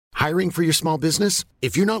Hiring for your small business?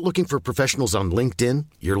 If you're not looking for professionals on LinkedIn,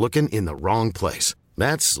 you're looking in the wrong place.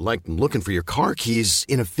 That's like looking for your car keys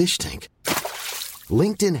in a fish tank.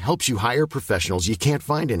 LinkedIn helps you hire professionals you can't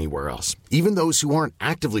find anywhere else, even those who aren't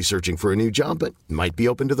actively searching for a new job but might be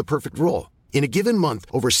open to the perfect role. In a given month,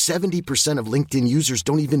 over 70% of LinkedIn users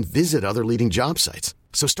don't even visit other leading job sites.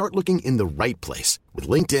 So start looking in the right place. With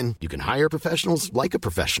LinkedIn, you can hire professionals like a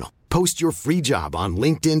professional. Post your free job on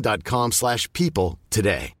linkedin.com/people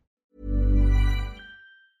today.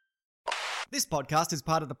 This podcast is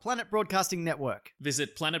part of the Planet Broadcasting Network.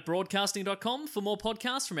 Visit planetbroadcasting.com for more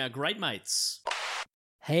podcasts from our great mates.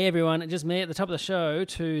 Hey everyone, just me at the top of the show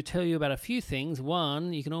to tell you about a few things.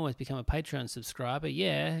 One, you can always become a Patreon subscriber.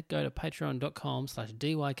 Yeah, go to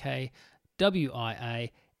patreon.com/DYKWIA.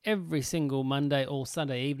 Every single Monday or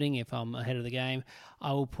Sunday evening, if I'm ahead of the game,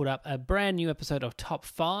 I will put up a brand new episode of Top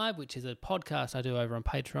 5, which is a podcast I do over on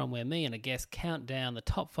Patreon where me and a guest count down the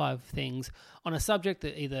top 5 things on a subject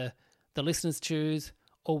that either the listeners choose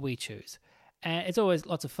or we choose. And it's always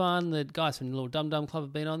lots of fun. The guys from the Little Dum Dum Club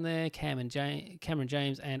have been on there. Cameron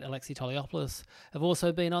James and Alexi Toliopoulos have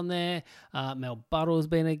also been on there. Mel Buttle's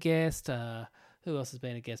been a guest. Who else has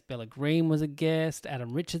been a guest? Bella Green was a guest.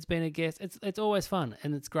 Adam Richards been a guest. It's always fun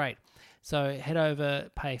and it's great. So head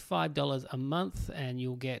over, pay $5 a month and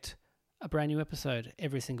you'll get a brand new episode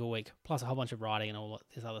every single week, plus a whole bunch of writing and all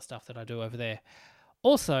this other stuff that I do over there.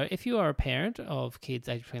 Also, if you are a parent of kids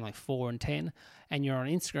aged between like 4 and 10 and you're on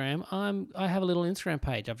Instagram, I have a little Instagram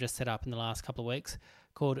page I've just set up in the last couple of weeks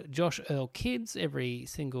called Josh Earl Kids. Every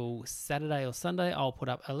single Saturday or Sunday, I'll put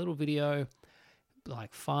up a little video,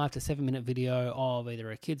 like 5 to 7 minute video of either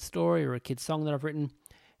a kid's story or a kid's song that I've written.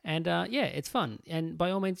 And yeah, it's fun. And by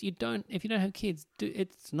all means, if you don't have kids,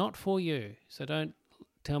 it's not for you. So don't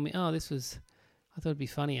tell me, I thought it'd be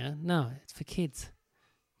funnier. No, it's for kids,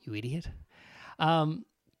 you idiot.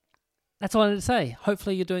 That's all I wanted to say.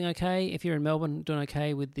 Hopefully you're doing okay. If you're in Melbourne, doing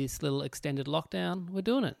okay with this little extended lockdown. We're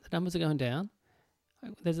doing it. The numbers are going down.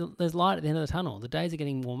 There's light at the end of the tunnel. The days are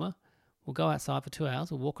getting warmer. We'll go outside for 2 hours.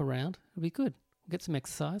 We'll walk around. It'll be good. We'll get some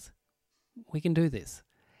exercise. We can do this.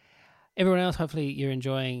 Everyone else, hopefully you're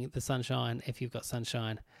enjoying the sunshine if you've got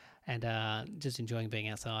sunshine and just enjoying being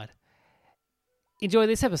outside. Enjoy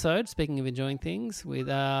this episode, speaking of enjoying things, with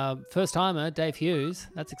first-timer Dave Hughes.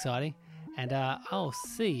 That's exciting. And I'll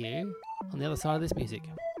see you on the other side of this music.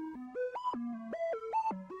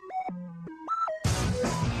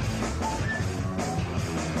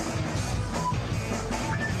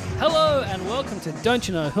 Hello and welcome to Don't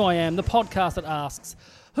You Know Who I Am, the podcast that asks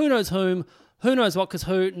who knows whom, who knows what, because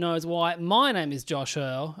who knows why. My name is Josh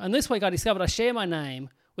Earl, and this week I discovered I share my name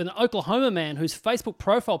with an Oklahoma man whose Facebook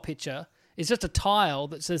profile picture is just a tile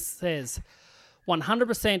that says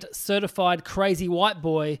 100% certified crazy white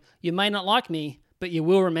boy. You may not like me, but you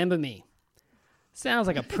will remember me. Sounds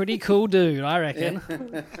like a pretty cool dude, I reckon.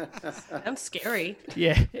 I'm scary.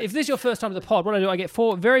 Yeah. If this is your first time to the pod, what I do, I get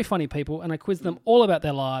 4 very funny people and I quiz them all about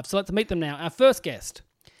their lives. So let's meet them now. Our first guest.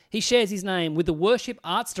 He shares his name with the Worship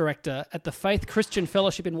Arts Director at the Faith Christian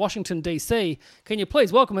Fellowship in Washington, D.C. Can you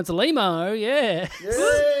please welcome it's Limo? Yeah.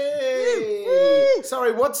 Yay!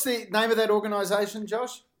 Sorry, what's the name of that organisation,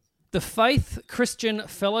 Josh? The Faith Christian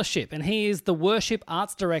Fellowship, and he is the Worship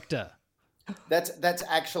Arts Director. That's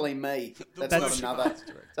actually me. That's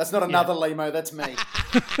not another Limo. That's me.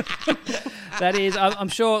 That is, I'm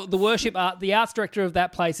sure the arts director of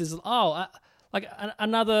that place is another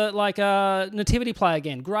nativity play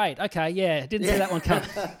again. Great. Okay. Yeah. Didn't see that one coming.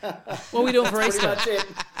 What are we doing for Easter? Pretty much it.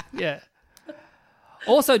 Yeah.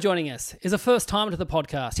 Also joining us is a first timer to the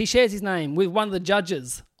podcast. He shares his name with one of the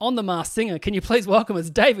judges on The Masked Singer. Can you please welcome us,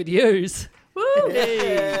 David Hughes? Woo!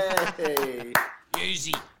 Hey.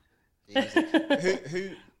 Easy. Who's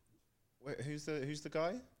the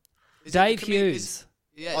guy? Dave Hughes.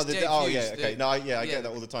 Yeah, okay. No, I get that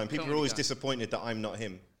all the time. People are always disappointed that I'm not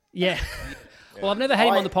him. Yeah. Well, I've never had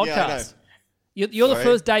him on the podcast. You're the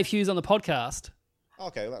first Dave Hughes on the podcast.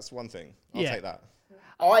 Okay, well, that's one thing. I'll take that.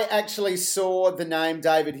 I actually saw the name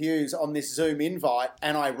David Hughes on this Zoom invite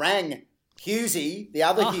and I rang Hughesy, the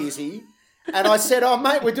other Hughesy, and I said,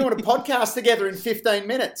 mate, we're doing a podcast together in 15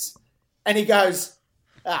 minutes. And he goes,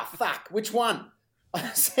 fuck, which one?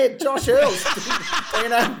 I said, Josh Earls.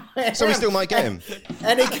 So we still might get him.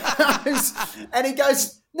 And he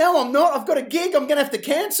goes, no, I'm not. I've got a gig. I'm going to have to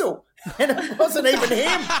cancel. And it wasn't even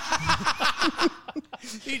him.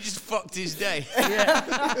 He just fucked his day.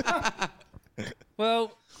 Yeah.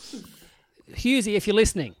 Well, Hughesy, if you're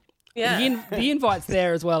listening, the invite's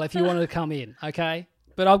there as well if you wanted to come in, okay?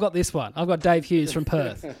 But I've got this one. I've got Dave Hughes from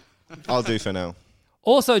Perth. I'll do for now.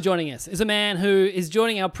 Also joining us is a man who is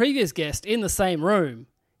joining our previous guest in the same room.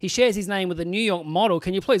 He shares his name with a New York model.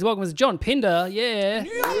 Can you please welcome us John Pinder? Yeah.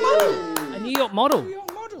 New York model. A New York model. New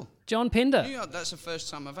York model. John Pinder. New York, that's the first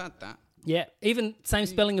time I've had that. Yeah, even same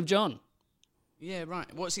spelling of John. Yeah,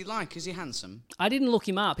 right. What's he like? Is he handsome? I didn't look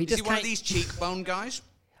him up. He Is just he one of came, these cheekbone guys?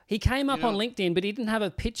 he came up You know- on LinkedIn, but he didn't have a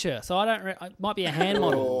picture, so I don't. It might be a hand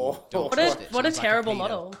model. Don't What trust a it. what a Sounds like terrible pedo.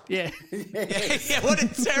 model. Yeah. Yeah, what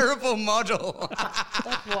a terrible model.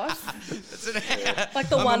 Like what? That's an- Like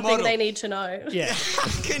the I'm a one thing model. they need to know. Yeah.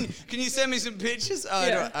 Can you send me some pictures? Oh,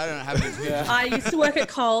 Yeah. I don't have any pictures. I used to work at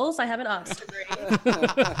Coles. I have an arts degree.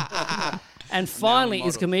 And finally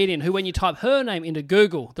is model. comedian who, when you type her name into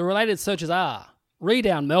Google, the related searches are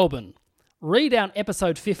Redown Melbourne, Redown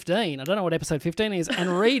episode 15. I don't know what episode 15 is, and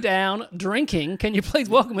Redown drinking. Can you please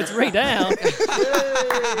welcome it's Redown?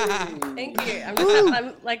 Thank you.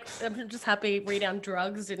 I'm just happy Redown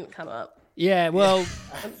drugs didn't come up. Yeah, well,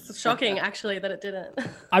 It's shocking actually that it didn't.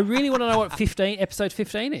 I really want to know what episode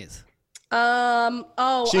 15 is. She I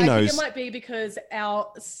think knows. it might be because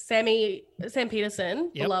our Sam Peterson,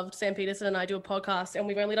 Yep. beloved Sam Peterson, and I do a podcast, and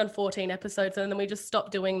we've only done 14 episodes, and then we just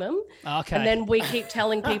stopped doing them. Okay. And then we keep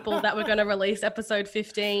telling people that we're going to release episode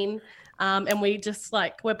 15. And we just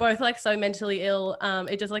we're both so mentally ill.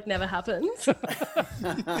 It just never happens.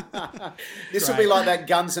 This will be like that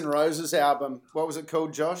Guns N' Roses album. What was it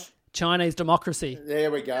called, Josh? Chinese democracy.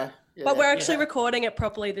 There we go. Yeah. But we're actually recording it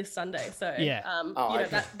properly this Sunday. So Yeah.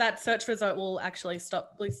 okay. that search result will actually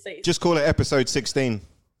stop. Please see. Just call it episode 16.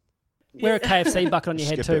 Wear a KFC bucket on your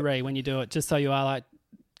head Skip too, it. Ree, when you do it, just so you are like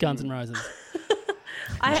Guns N' Roses.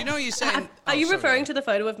 Do you know what you're saying? Are you referring to the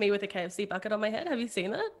photo of me with a KFC bucket on my head? Have you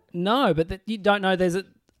seen that? No, but you don't know.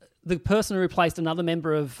 The person who replaced another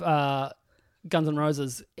member of Guns N'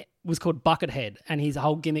 Roses was called Buckethead, and his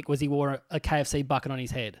whole gimmick was he wore a KFC bucket on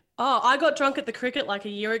his head. Oh, I got drunk at the cricket a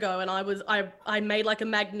year ago, and I made a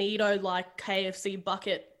Magneto KFC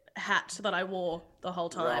bucket hat that I wore the whole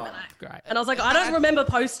time. Right. Great. And I was like, I don't remember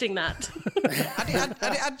posting that.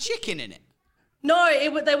 Had it had chicken in it? No,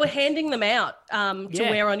 they were handing them out to Yeah.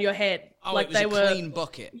 wear on your head. Oh, it was they a were clean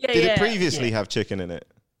bucket. Yeah, Did yeah. it previously have chicken in it?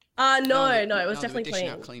 No, it was they were definitely dishing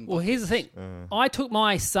clean. out clean Well, buckets. here's the thing. I took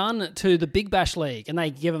my son to the Big Bash League, and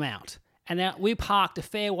they give them out. And now we parked a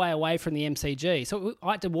fair way away from the MCG. So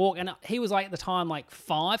I had to walk, and he was at the time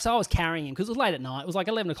 5, so I was carrying him because it was late at night. It was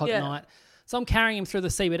 11 o'clock Yeah. at night. So I'm carrying him through the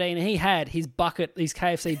CBD, and he had his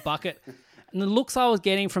KFC bucket. And the looks I was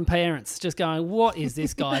getting from parents, just going, what is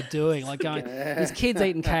this guy doing? His kid's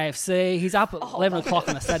eating KFC. He's up at 11 o'clock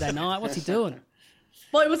on a Saturday night. What's he doing?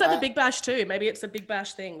 Well, it was at the Big Bash too. Maybe it's a Big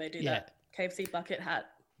Bash thing. They do Yeah. that KFC bucket hat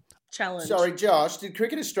challenge. Sorry, Josh. Did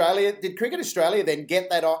Cricket Australia then get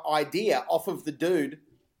that idea off of the dude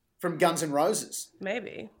from Guns N' Roses?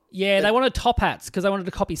 Maybe. Yeah, they wanted top hats because they wanted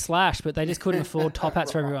to copy Slash, but they just couldn't afford top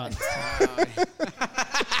hats for everyone.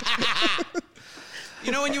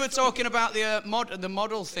 You know when you were talking about the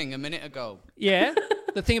model thing a minute ago? Yeah,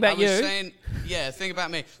 the thing about I was you. saying, thing about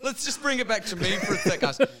me. Let's just bring it back to me for a sec,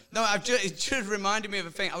 guys. No, it just reminded me of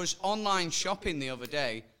a thing. I was online shopping the other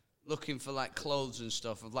day, looking for clothes and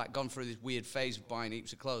stuff. I've gone through this weird phase of buying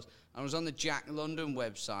heaps of clothes. I was on the Jack London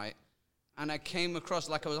website, and I came across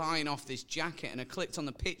I was eyeing off this jacket, and I clicked on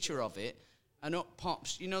the picture of it, and up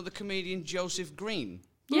pops, the comedian Joseph Green.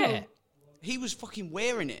 Yeah. He was fucking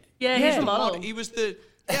wearing it. Yeah, Yeah. he's the model. He was the.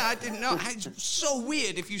 Yeah, I didn't know. It's so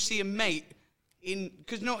weird if you see a mate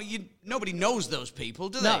because nobody knows those people,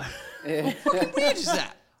 do they? No. How fucking weird is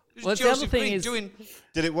that? It was Well, the other Joseph thing Green is- doing.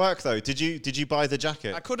 Did it work though? Did you buy the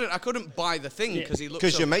jacket? I couldn't buy the thing because he looked.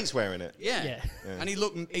 Because So, your mate's wearing it. Yeah. Yeah. And he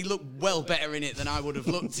looked well better in it than I would have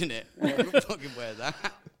looked in it. I wouldn't fucking wear that.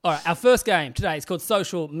 All right, our first game today is called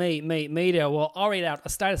Social Media. Well, I'll read out a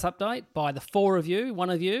status update by the one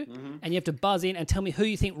of you, and you have to buzz in and tell me who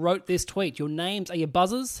you think wrote this tweet. Your names are your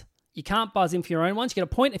buzzers. You can't buzz in for your own ones. You get a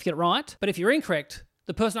point if you get it right. But if you're incorrect,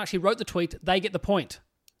 the person who actually wrote the tweet, they get the point.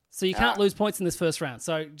 So you can't lose points in this first round.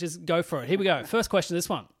 So just go for it. Here we go. First question, this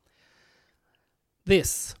one.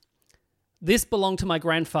 This belonged to my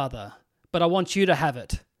grandfather, but I want you to have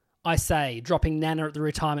it. I say, dropping Nana at the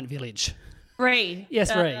retirement village. Ree.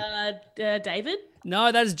 Yes, Ree. David?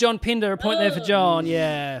 No, that is John Pinder. A point there for John.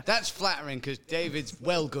 Yeah. That's flattering because David's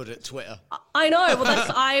well good at Twitter. I know.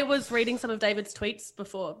 Well, I was reading some of David's tweets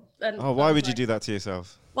before. And Oh, why would you do that to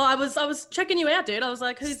yourself? Well, I was checking you out, dude. I was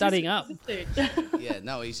like, who's Studying this, up. who's this dude? Yeah,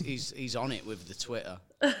 no, he's on it with the Twitter.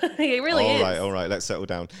 He really is. All right. Let's settle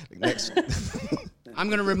down. Next. I'm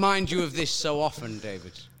going to remind you of this so often,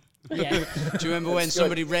 David. Yeah. Do you remember when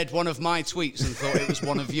somebody read one of my tweets and thought it was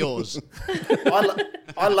one of yours?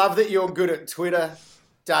 I love that you're good at Twitter,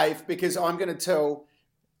 Dave, because I'm going to tell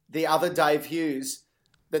the other Dave Hughes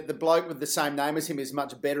that the bloke with the same name as him is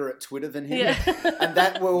much better at Twitter than him, Yeah. and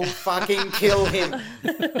that will fucking kill him.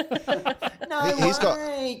 No He's got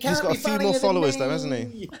way. he's Can't got be a few more funnier than followers though, me. hasn't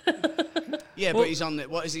he? Yeah, but he's on the.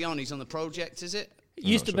 What is he on? He's on the Project, is it?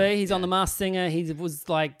 Used to be. He's on The Masked Singer. He was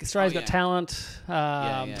like Australia's Got yeah. Talent.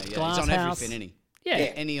 Yeah. Glass He's on House. everything, isn't he? Yeah.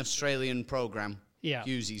 Any Australian program. Yeah.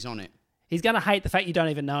 Hughesy's on it. He's gonna hate the fact you don't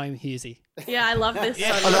even know him, Hughesy. Yeah, I love this.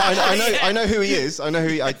 Yeah. So much. I know who he is. I know who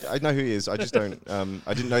he is. I just don't.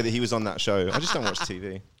 I didn't know that he was on that show. I just don't watch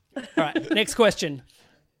TV. All right, next question.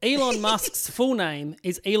 Elon Musk's full name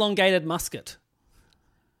is Elongated Musket.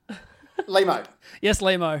 Limo. Yes,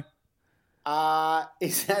 Limo.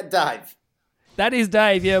 Is that Dave? That is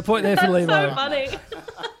Dave. Yeah, point there for That's Limo. so funny.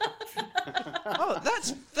 Oh,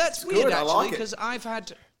 that's weird good, I actually, like it. because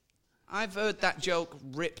I've heard that joke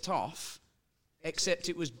ripped off, except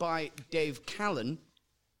it was by Dave Callan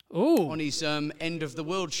Ooh. on his End of the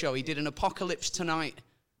World show. He did an Apocalypse Tonight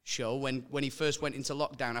show when he first went into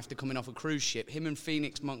lockdown after coming off a cruise ship. Him and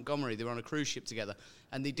Phoenix Montgomery, they were on a cruise ship together,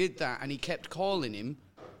 and they did that, and he kept calling him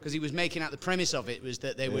because he was making out the premise of it was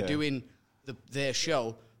that they were doing their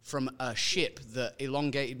show from a ship that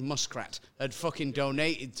Elongated Muskrat had fucking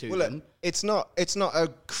donated to Well, them. look, it's not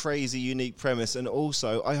a crazy unique premise, and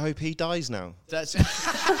also I hope he dies now. That's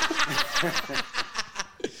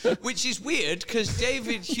which is weird because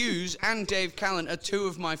David Hughes and Dave Callan are two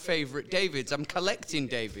of my favourite Davids. I'm collecting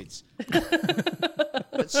Davids.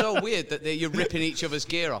 It's so weird that you're ripping each other's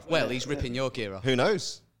gear off. Well, he's ripping your gear off. Who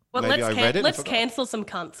knows? Well, Maybe I read it and let's forgot. cancel some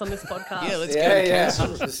cunts on this podcast. Yeah, let's Yeah, get yeah,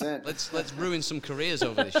 cancelled. 100%. Let's ruin some careers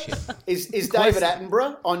over this shit. Is David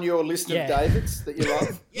Attenborough on your list of Yeah. Davids that you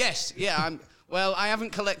love? Yes, yeah. Well, I haven't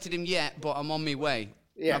collected him yet, but I'm on my way.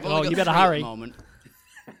 Yeah. I've only Oh, got you better 3 at the hurry. moment.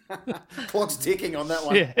 Clock's ticking on that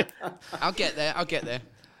one. Yeah. I'll get there.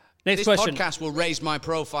 Next This question. podcast will raise my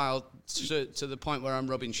profile to the point where I'm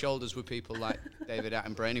rubbing shoulders with people like David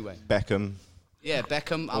Attenborough anyway. Beckham. Yeah,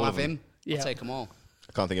 Beckham, I'll have him. Yeah. I'll take them all.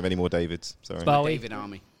 I can't think of any more Davids. Sorry. Bowie. David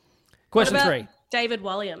Army. Question What about 3. David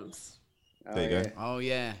Williams. There you go. Oh,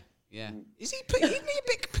 yeah. Isn't he a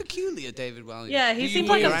bit peculiar, David Williams? Yeah, Do he you seems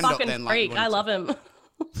put like your a hand up fucking then, like freak. you I wanted love him. to-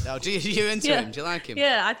 Oh, do you into Yeah. him? Do you like him?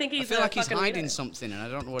 Yeah, I think I he's feel like he's fucking hiding weirdo. something and I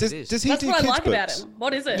don't know what Does, it is. does he That's do what I kids like books? about him.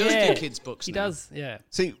 What is it? He does Yeah. do kids' books He now. does, yeah.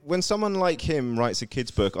 See, when someone like him writes a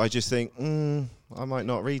kid's book, I just think, I might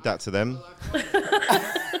not read that to them.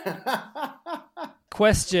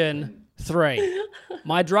 Question 3.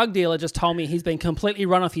 My drug dealer just told me he's been completely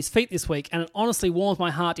run off his feet this week, and it honestly warms my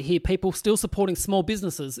heart to hear people still supporting small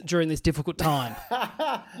businesses during this difficult time.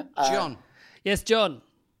 John. Yes, John.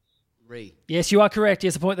 Ree. Yes, you are correct.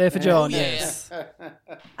 Yes, a point there for John. yeah. Yes.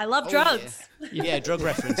 I love drugs. Yeah, drug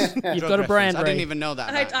reference. You've got a brand, I didn't Ree. even know that.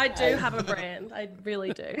 about I do have a brand. I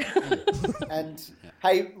really do. And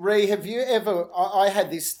hey, Ree, have you ever? I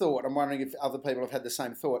had this thought. I'm wondering if other people have had the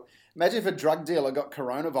same thought. Imagine if a drug dealer got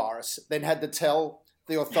coronavirus, then had to tell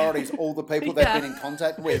the authorities all the people they've Yeah. been in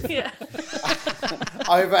contact with Yeah.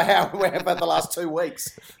 over however the last 2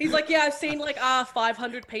 weeks. He's like, yeah, I've seen like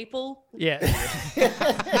 500 people. Yeah.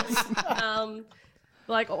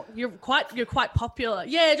 Like, oh, you're quite popular.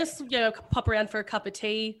 Yeah, just pop around for a cup of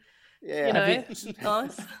tea. Yeah, You know, have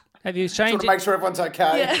nice. Have you sort changed of make sure everyone's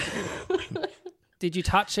okay. Yeah. Did you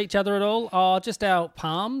touch each other at all? Oh, just our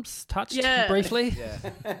palms touched Yeah. briefly.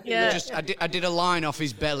 Yeah. I did a line off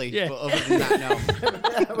his belly, Yeah. but other than that, no.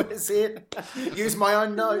 That was it. Use my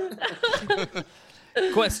own note.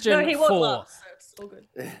 Question No, he won't 4. laugh, so it's all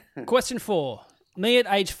good. Question 4. Me at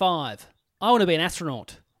age 5. I want to be an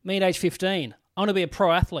astronaut. Me at age 15. I want to be a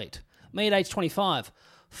pro athlete. Me at age 25.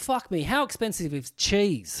 Fuck me. How expensive is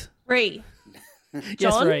cheese? Ree. Yes,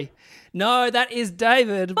 John? Ree. No, that is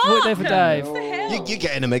David. Point there for Dave. What the hell? You're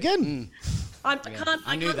getting him again. I can't.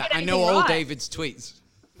 I knew can't that. get I know anything all right. David's tweets.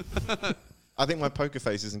 I think my poker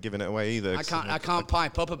face isn't giving it away either. I can't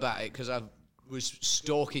pipe up about it because I was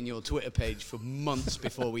stalking your Twitter page for months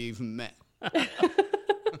before we even met.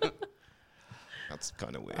 That's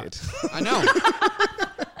kind of weird. I know.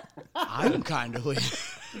 I'm kind of weird.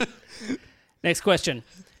 Next question.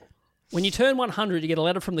 When you turn 100, you get a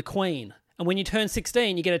letter from the Queen. And when you turn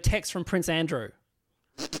 16, you get a text from Prince Andrew.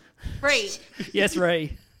 Ree. Yes,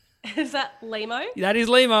 Ree. Is that Limo? That is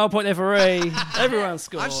Limo. Point there for Ree. Everyone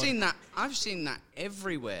scored. I've seen that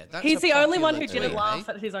everywhere. That's He's a the only one popular who didn't tweet, laugh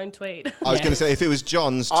eh? at his own tweet. I was going to say, if it was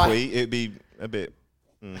John's tweet, it'd be a bit...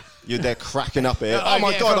 You're there cracking up here. Oh,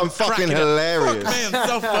 my yeah, God, I'm I'm fucking cracking up. hilarious. Man, I'm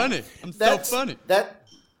so funny. I'm so funny.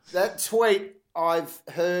 That tweet I've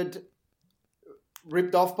heard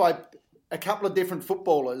ripped off by a couple of different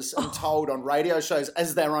footballers and told on radio shows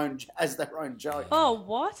as their own joke. Oh,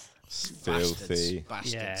 what? Filthy.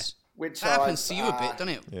 Bastards. Yeah. Which That happens to you a bit, doesn't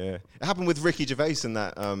it? Yeah, it happened with Ricky Gervais in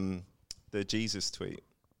that the Jesus tweet.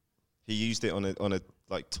 He used it on a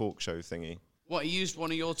like talk show thingy. What, he used one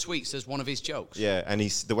of your tweets as one of his jokes? Yeah, and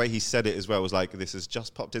the way he said it as well was like, "This has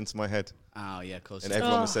just popped into my head." Oh yeah, of course. And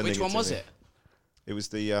everyone was sending Which it one to was me. it? It was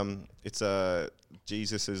the it's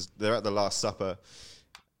Jesus is they're at the Last Supper.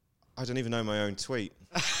 I don't even know my own tweet.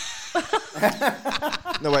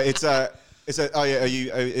 No wait, it's a oh yeah, are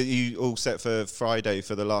you all set for Friday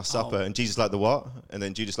for the Last Supper? And Jesus like the what? And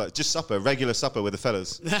then Judas like just supper, regular supper with the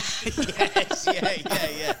fellas. Yes,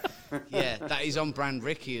 yeah. Yeah, that is on brand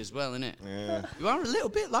Ricky as well, isn't it? Yeah. You are a little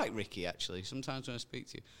bit like Ricky, actually, sometimes when I speak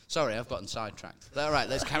to you. Sorry, I've gotten sidetracked. All right,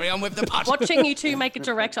 let's carry on with the pod. Watching you two make a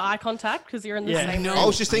direct eye contact because you're in the same room. I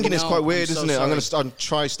was just thinking it's quite weird, I'm so isn't it? I'm sorry. going to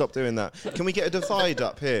try stop doing that. Can we get a divide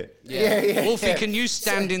up here? Yeah. Wolfie, can you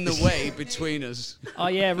stand in the way between us? Oh,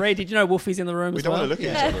 yeah, Ray, did you know Wolfie's in the room We as don't well? want to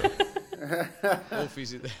look at each other.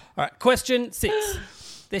 Wolfie's in there. All right, question 6.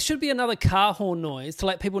 There should be another car horn noise to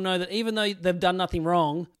let people know that even though they've done nothing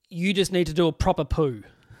wrong, you just need to do a proper poo.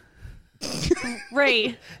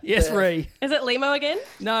 Ree, Yes, Ree. is it Limo again?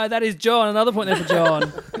 No, that is John. Another point there for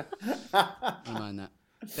John. I mind that.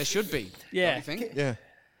 There should be. Yeah. Don't you think? Yeah.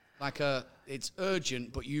 Like it's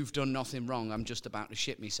urgent, but you've done nothing wrong. I'm just about to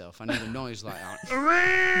shit myself. I need a noise like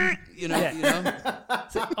that. You know.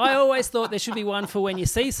 I always thought there should be one for when you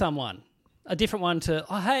see someone. A different one to,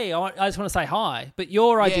 oh, hey, I just want to say hi. But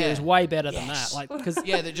your idea Yeah. is way better than that. Like, because,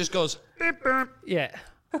 Yeah, that just goes. yeah.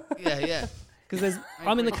 Yeah. Because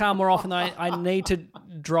I'm in the car more often than I need to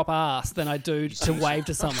drop ass than I do to wave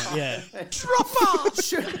to someone. Yeah.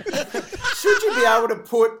 Should you be able to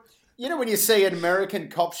put, you know, when you see an American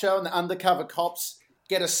cop show and the undercover cops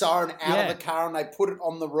get a siren out Yeah. of the car and they put it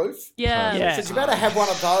on the roof? Yeah. Yeah. So you better have one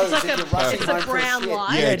of those It's if like you're rushing it's home a for brown shit.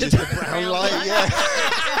 light. Yeah, just a brown light. Yeah.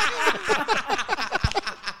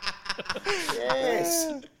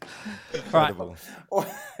 Yes. Right. Incredible.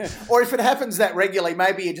 Or if it happens that regularly,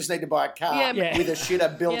 maybe you just need to buy a car Yeah. with a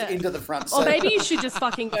shitter built Yeah. into the front Or seat. maybe you should just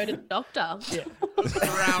fucking go to the doctor.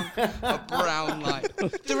 A brown light.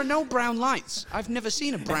 There are no brown lights. I've never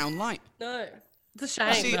seen a brown light. No. It's a shame.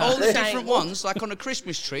 I see It's all a the shame. different ones, like on a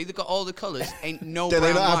Christmas tree. They've got all the colours. Ain't no Do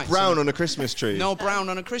they brown not have lights. brown on a Christmas tree? No brown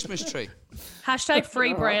on a Christmas tree. Hashtag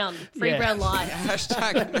free brown. Free Yeah. brown light.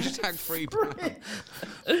 Hashtag free brown.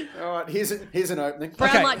 All right, here's an opening. Brown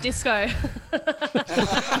Okay. light disco.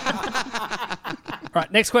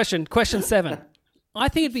 Right, next question. Question 7. I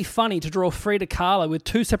think it'd be funny to draw Frida Kahlo with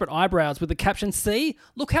 2 separate eyebrows with the caption, "See,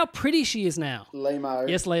 look how pretty she is now." Limo.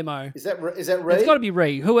 Yes, Limo. Is that Reed? It's got to be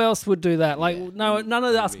Ree. Who else would do that? Like, no, none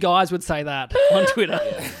of us guys would say that on Twitter.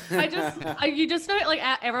 You just know, like,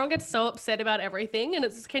 everyone gets so upset about everything, and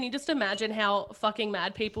can you just imagine how fucking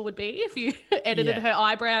mad people would be if you edited Yeah. her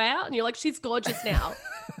eyebrow out, and you're like, she's gorgeous now.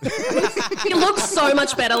 She looks so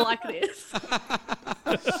much better like this.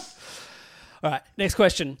 All right, next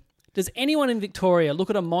question. Does anyone in Victoria look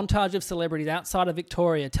at a montage of celebrities outside of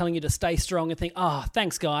Victoria telling you to stay strong and think,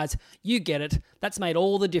 thanks, guys, you get it. That's made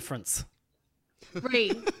all the difference.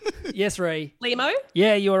 Ree, Yes, Ree. Limo,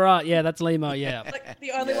 Yeah, you're right. Yeah, that's Limo. Yeah. like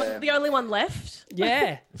the only one left.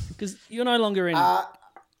 Yeah, because you're no longer in. Yeah,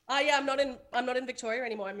 I'm not in Victoria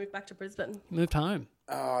anymore. I moved back to Brisbane. Moved home.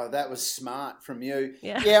 Oh, that was smart from you.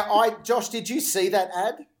 Yeah. Josh, did you see that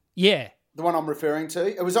ad? Yeah. The one I'm referring to?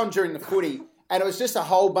 It was on during the footy, and it was just a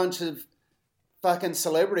whole bunch of fucking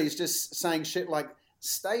celebrities just saying shit like,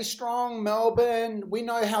 "Stay strong, Melbourne. We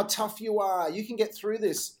know how tough you are. You can get through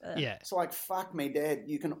this." Yeah. It's like, fuck me, Dad.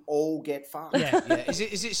 You can all get fucked. Yeah. Yeah. Is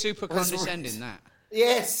it super condescending, that?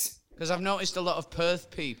 Yes. Because I've noticed a lot of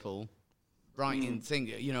Perth people writing thing.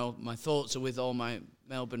 You know, my thoughts are with all my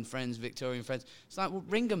Melbourne friends, Victorian friends. It's like, well,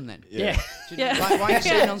 ring them then. Yeah. Yeah. Why are you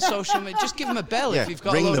saying on social media? Just give them a bell Yeah, if you've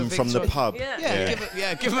got ring a lot them of from the Victor- pub.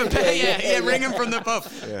 Yeah. Give them a bell. Yeah, ring them from the pub.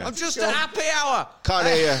 I'm just at happy hour. Can't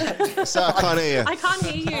hear you. Sir, I can't hear you. I can't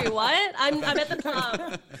hear you. What? I'm at the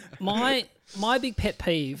pub. My big pet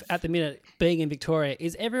peeve at the minute, being in Victoria,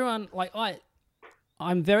 is everyone like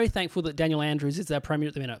I'm very thankful that Daniel Andrews is our premier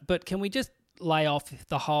at the minute. But can we just lay off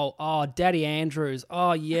the whole Daddy Andrews?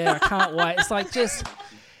 Oh yeah, I can't wait. It's like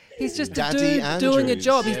he's just a Daddy dude doing a Andrews.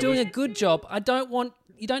 job. He's doing a good job. You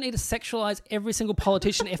don't need to sexualize every single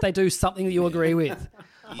politician if they do something that you agree with.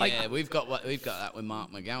 Yeah, we've got that with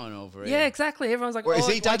Mark McGowan over here. Yeah, exactly. Everyone's like, Well, is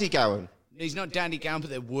he like- Daddy Gowan? He's not Dandy Gowan, but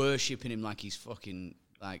they're worshipping him like he's fucking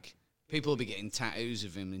like. People will be getting tattoos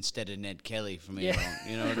of him instead of Ned Kelly from here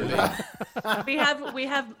on. You know what I mean? We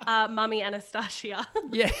have Mummy Anastasia.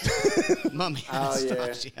 Yeah. Mummy. Oh, yeah.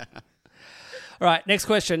 Anastasia. All right, next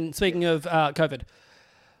question. Speaking of COVID,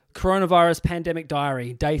 coronavirus pandemic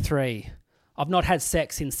diary, day 3. I've not had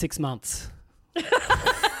sex in 6 months.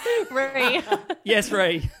 Ree. Yes,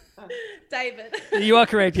 Ree. David. You are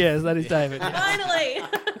correct. Yes, that is David.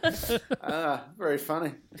 Yes. Finally. Very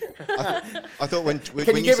funny. I thought when you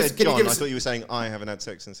you give said us- can you John, give I us- thought you were saying I haven't had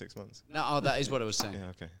sex in 6 months. No, that is what I was saying.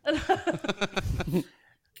 Yeah, okay.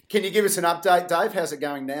 Can you give us an update, Dave? How's it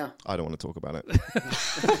going now? I don't want to talk about it.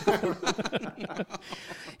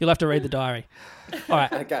 You'll have to read the diary. All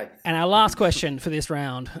right. Okay. And our last question for this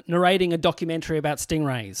round, narrating a documentary about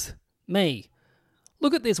stingrays. Me.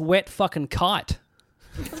 Look at this wet fucking kite.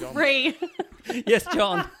 Ree. Yes,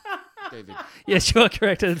 John. David. Yes, you're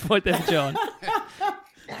correct. And point there for John.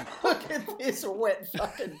 Look at this wet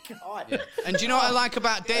fucking kite. And do you know what I like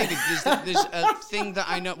about David? There's a thing that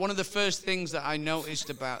I know. One of the first things that I noticed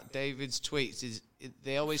about David's tweets is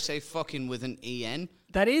they always say "fucking" with an en.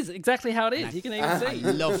 That is exactly how it is. You can even I see.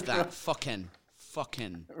 love that. Fucking.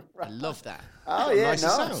 I love that. Oh, yeah, Nice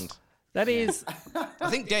nice. sound. That is. I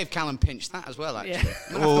think Dave Callan pinched that as well. Actually, Yeah.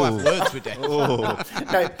 I'm gonna have to have words with Dave.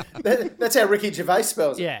 No, that's how Ricky Gervais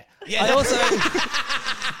spells it. Yeah. Yeah. I also.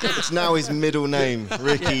 It's now his middle name,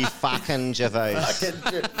 Ricky fucking Gervais.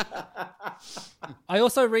 I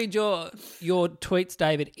also read your tweets,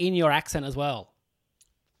 David, in your accent as well.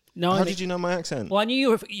 Knowing How that- did you know my accent? Well, I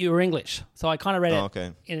knew you were English, so I kind of read it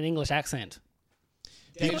okay. in an English accent.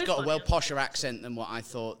 Dave's got a well posher accent than what I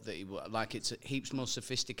thought that he would. Like, it's heaps more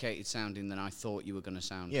sophisticated sounding than I thought you were going to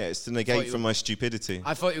sound. Yeah, it's to Thought negate you from were- my stupidity.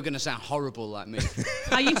 I thought you were going to sound horrible like me.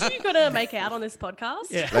 Are you two going to make out on this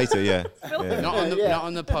podcast? Yeah. Later, yeah. Yeah. Not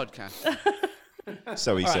on the podcast.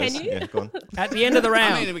 So he says. Can you? Yeah, go on. At the end of the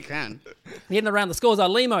round, I mean, we can. the end of the round, the scores are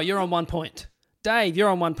Limo, you're on 1 point. Dave, you're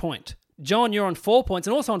on 1 point. John, you're on 4 points,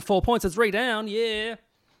 and also on 4 points is Ree down. Yeah.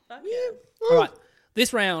 All right.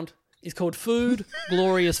 This round is called Food,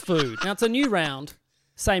 Glorious Food. Now, it's a new round.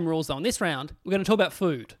 Same rules, though. In this round, we're going to talk about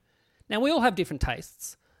food. Now, we all have different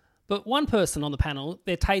tastes, but one person on the panel,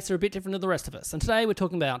 their tastes are a bit different to the rest of us. And today we're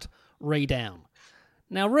talking about Ree down.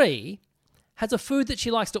 Now, Ree has a food that she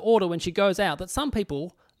likes to order when she goes out that some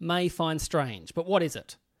people may find strange. But what is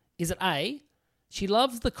it? Is it A, she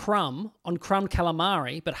loves the crumb on crumbed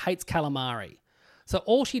calamari but hates calamari. So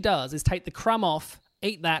all she does is take the crumb off,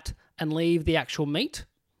 eat that, and leave the actual meat?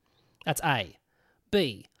 That's A.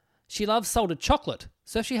 B, she loves salted chocolate.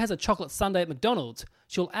 So if she has a chocolate sundae at McDonald's,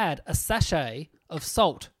 she'll add a sachet of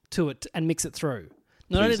salt to it and mix it through.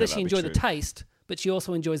 Not only Please let does that she be enjoy the true. taste, but she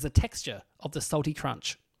also enjoys the texture of the salty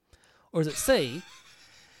crunch. Or is it C,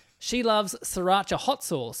 she loves sriracha hot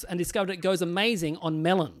sauce and discovered it goes amazing on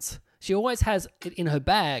melons. She always has it in her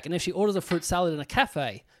bag, and if she orders a fruit salad in a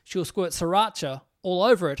cafe, she'll squirt sriracha all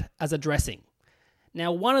over it as a dressing.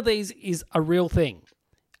 Now, one of these is a real thing.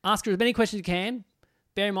 Ask her as many questions as you can.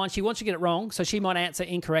 Bear in mind, she wants you to get it wrong, so she might answer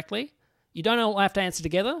incorrectly. You don't all have to answer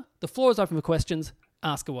together. The floor is open for questions.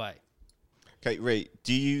 Ask away. Okay, Ray,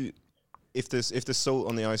 do you, if the salt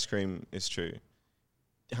on the ice cream is true,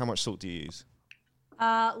 how much salt do you use?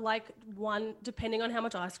 Like one, depending on how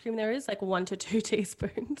much ice cream there is, like 1 to 2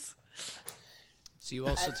 teaspoons. So you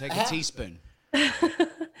also take a teaspoon.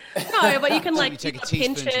 No, but you can like you take a pinch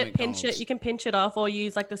teaspoon to it, pinch McDonald's. it. You can pinch it off or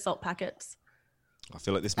use like the salt packets. I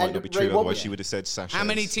feel like this might And not be Ray, true, what otherwise would- she would have said sachets. How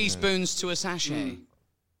many Yeah. teaspoons to a sachet?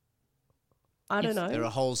 I don't know. There are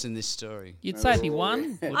holes in this story. You'd say it'd be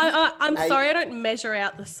one. I'm sorry, I don't measure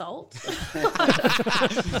out the salt.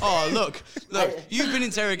 Oh, look, you've been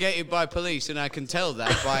interrogated by police, and I can tell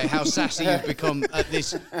that by how sassy you've become at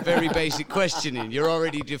this very basic questioning. You're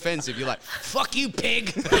already defensive. You're like, fuck you,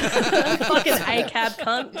 pig. Fucking ACAB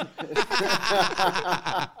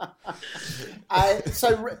cunt.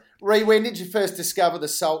 So, Ree, when did you first discover the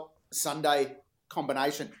salt sundae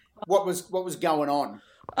combination? What was going on?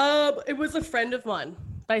 It was a friend of mine,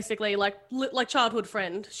 basically, like childhood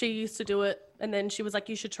friend. She used to do it, and then she was like,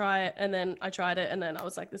 "You should try it." And then I tried it, and then I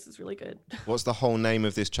was like, "This is really good." What's the whole name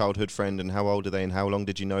of this childhood friend, and how old are they, and how long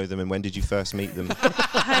did you know them, and when did you first meet them?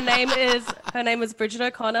 Her name is Bridget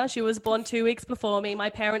O'Connor. She was born 2 weeks before me. My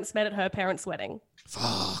parents met at her parents' wedding.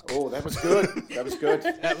 Oh, that was good. That was good.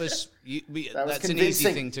 That was, that's an easy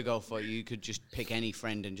convincing. thing to go for. You could just pick any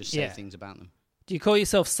friend and just say Yeah. things about them. Do you call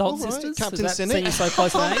yourself Salt All right, Sisters? Captain Does that Cynic. seem you so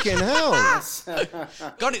close to age? Fucking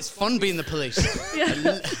hell. God, it's fun being the police.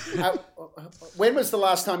 When was the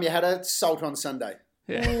last time you had a salt on Sunday?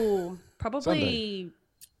 Ooh, probably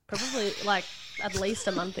like at least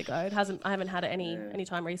a month ago. I haven't had it any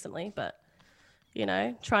time recently, but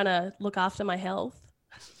trying to look after my health.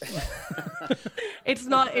 It's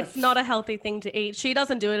not a healthy thing to eat. She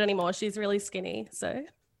doesn't do it anymore. She's really skinny, so.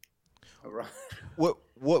 All right.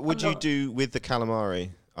 What would you do with the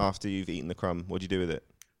calamari after you've eaten the crumb? What do you do with it?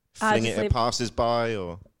 I Fling just it at leave- passers-by,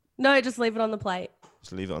 or? No, just leave it on the plate.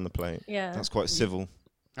 Just leave it on the plate. Yeah. That's quite civil.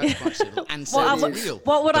 That's quite civil. And What, so real.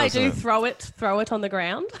 what would I Doesn't do? it? Throw it on the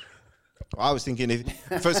ground? I was thinking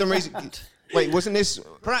if for some reason. Wait, wasn't this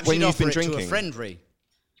Perhaps when you'd you've offer been it drinking? to a friend, Ree.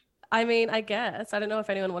 I mean, I guess. I don't know if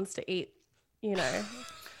anyone wants to eat, this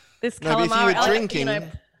No, but calamari. if you were I like,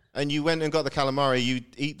 drinking and you went and got the calamari, you'd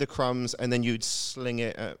eat the crumbs and then you'd sling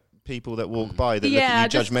it at people that walk by that look at you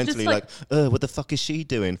just judgmentally like- what the fuck is she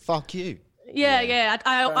doing? Fuck you. Yeah.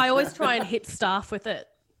 I always try and hit staff with it,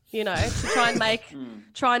 to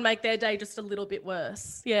try and make their day just a little bit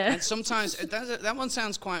worse. Yeah. And sometimes that one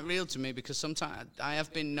sounds quite real to me because sometimes I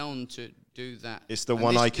have been known to do that. It's the And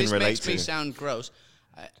one I can this relate makes me to. sound gross.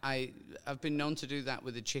 I've been known to do that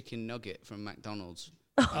with a chicken nugget from McDonald's.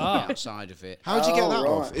 The outside of it. How'd you get that right.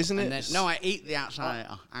 off? Isn't And it? then, no, I eat the outside.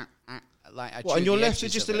 Like I chew and you're the left with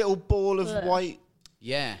edges just of a it. little ball of white.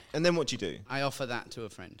 Yeah, And then what do you do? I offer that to a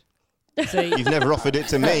friend. See, You've never offered it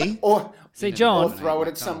to me. Or John, throw it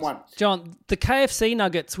at someone. John, the KFC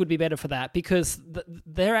nuggets would be better for that because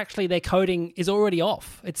their coating is already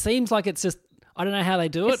off. It seems like it's just, I don't know how they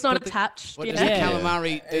do it. It's not but attached. What you does know? the Yeah.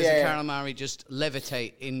 calamari? Does Yeah. the calamari just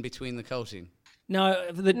levitate in between the coating? No,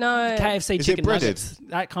 No. KFC Is it chicken breaded? nuggets.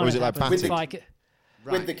 That kind Or of is it like happens. It's battered?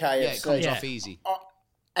 like With the KFC. Yeah, it comes Yeah. off easy.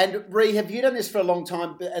 And Ree, have you done this for a long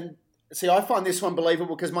time? And see, I find this one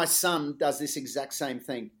believable because my son does this exact same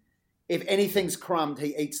thing. If anything's crumbed,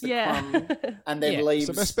 he eats the crumb and then Yeah. leaves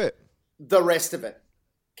It's the best bit. the rest of it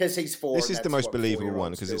because he's 4. This and is the that's most what believable 4-year-olds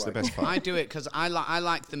one because do, it's the I guess. best part. I do it because I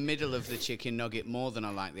like the middle of the chicken nugget more than I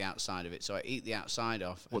like the outside of it. So I eat the outside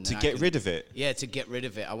off. What, and to then I get can- rid of it? Yeah, to get rid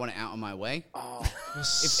of it. I want it out of my way. Oh.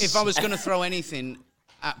 If I was going to throw anything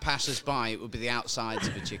at passers-by, it would be the outsides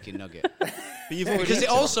of a chicken nugget. But you've already Because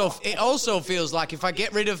eaten it also feels like if I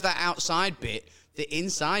get rid of that outside bit, the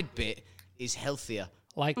inside bit is healthier.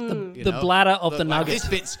 like you the know? bladder of Look, the like,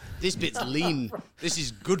 nugget. this bit's lean. This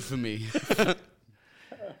is good for me.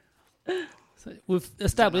 We've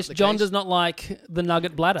established the John case? does not like the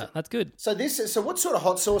nugget bladder. That's good. So what sort of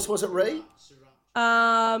hot sauce was it, Ree?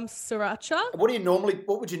 Sriracha.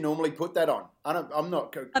 What would you normally put that on? I'm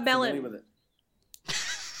not A melon. familiar with it.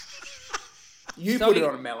 You So put you- it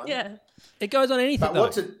on a melon. Yeah. It goes on anything But though.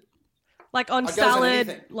 what's it? Like on It goes on salad,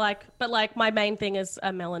 anything. but my main thing is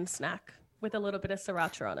a melon snack with a little bit of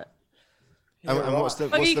sriracha on it. And what's the,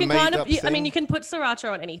 But what's you the can made kind up of, thing? I mean, you can put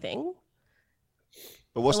sriracha on anything.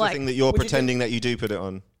 But what's the like- thing that you're Would you pretending that you do put it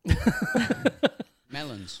on?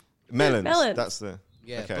 Melons. Melons. melons. That's the...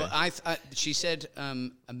 Yeah, Okay. but she said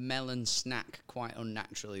a melon snack quite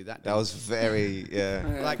unnaturally. That That was very,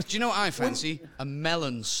 yeah. like, do you know what I fancy? A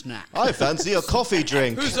melon snack. I fancy a coffee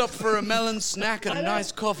drink. Who's up for a melon snack and a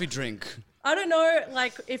nice coffee drink? I don't know,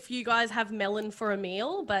 like if you guys have melon for a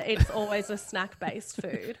meal, but it's always a snack-based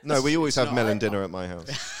food. No, we always have melon dinner at my house.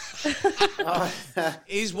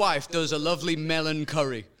 His wife does a lovely melon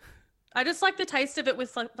curry. I just like the taste of it with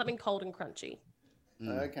something cold and crunchy.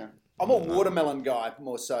 Okay. I'm a watermelon guy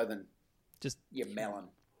more so than Just your melon.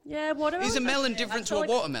 Yeah, watermelon. Is a melon different to a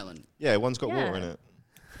watermelon? Yeah, one's got Yeah. water in it.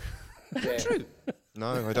 Yeah. True.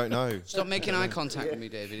 No, I don't know. Stop making eye contact with me,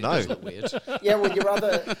 David. It No. does look weird. Yeah, well, your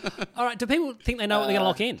other. all right. Do people think they know what they're going to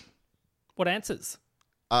lock in? What answers?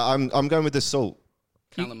 I'm going with the salt.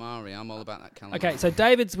 Calamari. I'm all about that calamari. Okay, so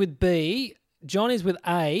David's with B, John is with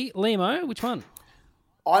A. Limo, which one?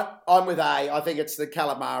 I'm with A. I think it's the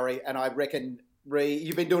calamari, and I reckon Ree.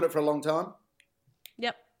 You've been doing it for a long time.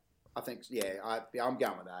 Yep. I think, yeah. I'm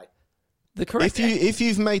going with A. The correct. If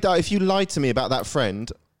you lied to me about that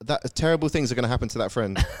friend, that terrible things are going to happen to that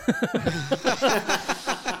friend.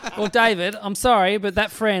 Well, David, I'm sorry, but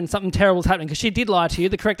that friend, something terrible's happening because she did lie to you.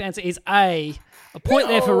 The correct answer is A. A point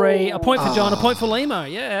there for Ree, a point for John, a point for Limo.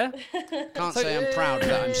 Yeah. Can't say I'm proud of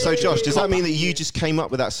that. I'm So, Josh, does that mean that you just came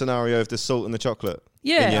up with that scenario of the salt and the chocolate?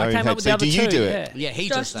 in Yeah, your I own came head? up with So the other do two. you do it? Yeah, he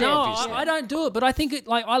Josh does that, did. No, obviously. I don't do it, but I think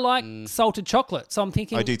I like salted chocolate. So I'm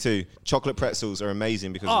thinking. I do too. Chocolate pretzels are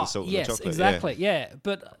amazing because of the salt yes, and the chocolate. exactly. Yeah.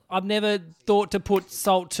 But I've never thought to put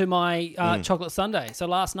salt to my chocolate sundae. So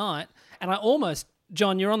last night, and I almost,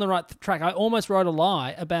 John, you're on the right track. I almost wrote a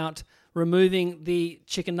lie about removing the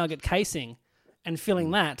chicken nugget casing and filling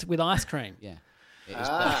that with ice cream. Yeah. It is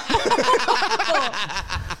bad.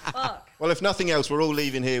 Well, if nothing else, we're all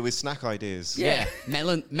leaving here with snack ideas. Yeah.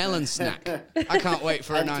 Melon snack. I can't wait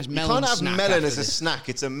for a nice You melon can't have snack. melon after as a this. snack.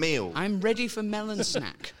 It's a meal. I'm ready for melon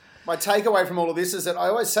snack. My takeaway from all of this is that I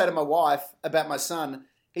always say to my wife about my son,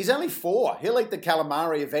 he's only 4. He'll eat the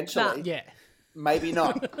calamari eventually. Yeah. Maybe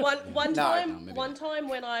not. One No. time, one time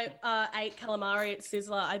when I ate calamari at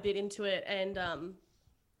Sizzler, I bit into it and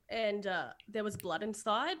and there was blood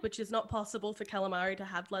inside, which is not possible for calamari to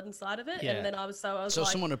have blood inside of it. Yeah. And then I was So like,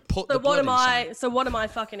 someone had put so the blood inside. what am I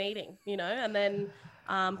fucking eating? You know? And then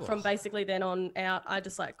from basically then on out, I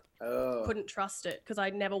just like couldn't trust it because I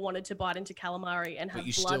never wanted to bite into calamari and have But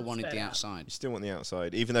you blood still wanted spurt the out. outside. You still want the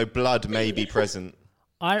outside, even though blood may be present.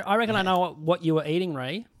 I reckon I know what you were eating,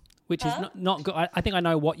 Ray, which is not good. I think I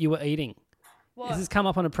know what you were eating. What? This has come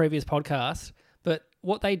up on a previous podcast, but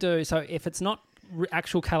what they do, so if it's not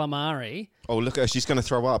actual calamari... Oh, look at her. She's going to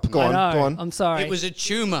throw up. Go I on, know, go on. I'm sorry. It was a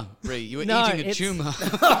tumour, Ree. You were No, eating a it's- tumour.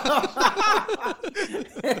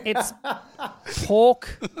 It's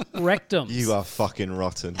pork rectums. You are fucking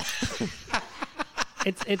rotten.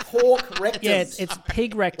 It's Pork rectums. Yeah, it's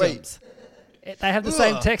pig rectums. They have the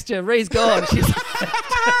same texture. Ree's gone. She's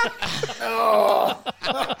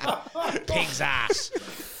Pig's ass.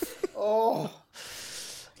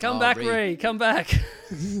 come Oh, back, Ree. Ree. Come back.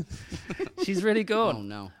 She's really Oh, gone.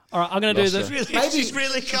 no. All right, I'm going to do Lost this. her. She's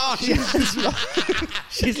really gone.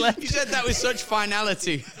 She's left. You said that with such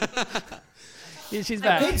finality. Yeah, she's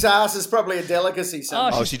back. Pig's ass is probably a delicacy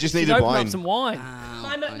somewhere. Oh, she just she's needed opened wine. up some wine.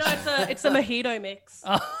 It's a mojito mix.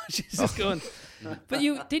 Oh, she's just gone. But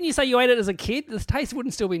didn't you say you ate it as a kid? The taste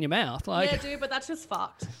wouldn't still be in your mouth. Yeah, dude, but that's just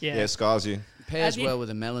fucked. yeah. Yeah, it scars you. Pairs Have you- well with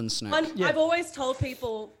a melon snack. I've always told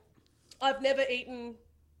people I've never eaten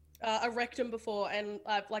a rectum before, and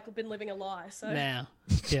I've been living a lie. So Now.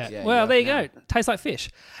 Yeah. Yeah, well, yeah, there you now. go. Tastes like fish.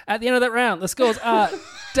 At the end of that round, the scores are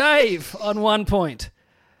Dave on 1 point.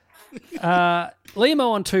 Limo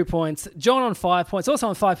on 2 points. John on 5 points. Also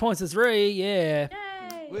on 5 points is Ree. Yeah.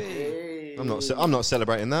 I'm not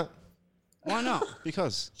celebrating that Why not?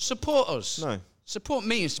 because Support us. no. Support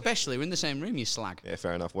me especially. We're in the same room, you slag. Yeah,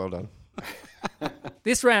 fair enough. Well done.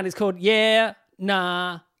 This round is called Yeah,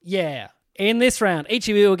 Nah, Yeah. In this round, each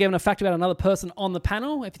of you are given a fact about another person on the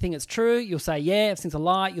panel. If you think it's true, you'll say yeah. If it's a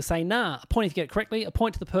lie, you'll say nah. A point if you get it correctly. A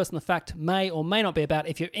point to the person the fact may or may not be about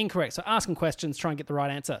if you're incorrect. So ask them questions, try and get the right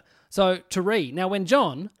answer. So to Ree, now when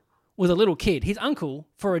John was a little kid, his uncle,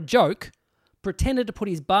 for a joke, pretended to put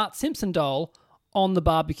his Bart Simpson doll on the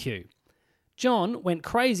barbecue. John went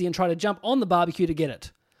crazy and tried to jump on the barbecue to get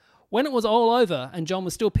it. When it was all over and John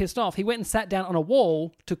was still pissed off, he went and sat down on a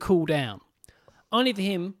wall to cool down, only for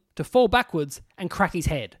him to fall backwards and crack his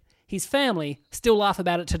head. His family still laugh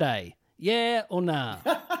about it today. Yeah or nah?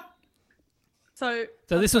 So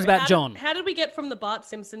this was about John. How did we get from the Bart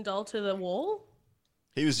Simpson doll to the wall?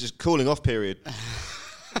 He was just cooling off period.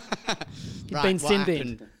 He'd been sin binned.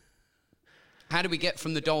 happened? How did we get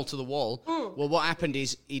from the doll to the wall? Well, what happened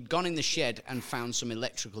is he'd gone in the shed and found some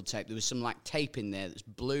electrical tape. There was some tape in there that's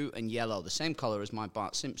blue and yellow, the same colour as my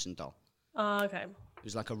Bart Simpson doll. Oh, okay. It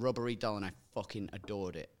was like a rubbery doll, and I fucking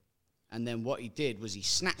adored it. And then what he did was he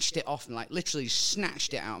snatched it off and literally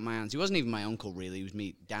snatched it out of my hands. He wasn't even my uncle really; he was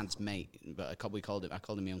me dad's mate. But I called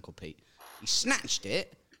him my Uncle Pete. He snatched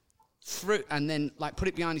it through and then put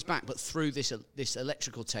it behind his back, but through this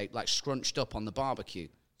electrical tape scrunched up on the barbecue,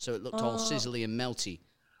 so it looked all sizzly and melty.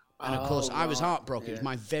 And of course, I was heartbroken. It was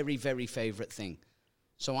my very, very favourite thing.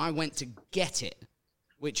 So I went to get it,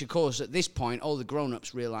 which of course at this point all the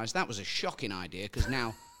grown-ups realised that was a shocking idea because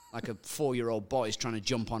now. Like a 4-year-old boy is trying to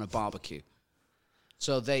jump on a barbecue.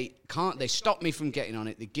 So they stop me from getting on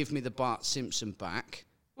it. They give me the Bart Simpson back.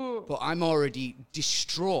 But I'm already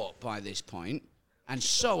distraught by this point and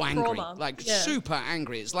so angry. Trauma. Super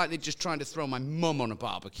angry. It's like they're just trying to throw my mum on a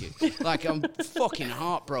barbecue. I'm fucking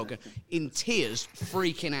heartbroken, in tears,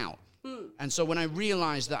 freaking out. And so when I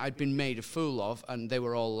realised that I'd been made a fool of, and they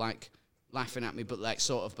were all laughing at me, but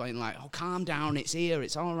sort of being oh, calm down, it's here,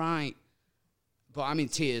 it's all right. But I'm in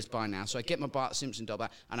tears by now, so I get my Bart Simpson doll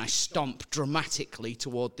back, and I stomp dramatically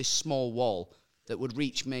toward this small wall that would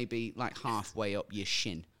reach maybe halfway up your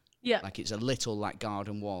shin. Yeah. It's a little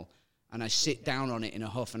garden wall. And I sit down on it in a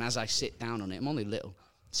huff, and as I sit down on it, I'm only little,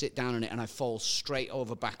 sit down on it, and I fall straight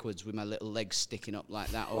over backwards with my little legs sticking up like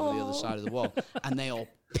that over the other side of the wall. And they all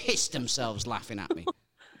pissed themselves laughing at me.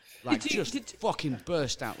 Fucking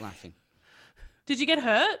burst out laughing. Did you get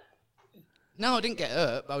hurt? No, I didn't get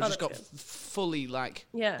hurt. I just got that's fully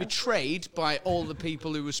Yeah. betrayed by all the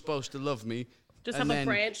people who were supposed to love me. Just and have a then-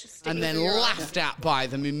 branch sticking And then through your arm. laughed at by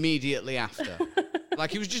them immediately after.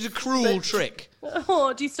 It was just a cruel trick.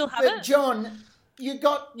 Oh, do you still have But it? John, you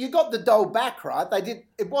got the doll back, right?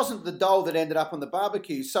 It wasn't the doll that ended up on the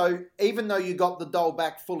barbecue. So even though you got the doll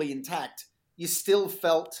back fully intact, you still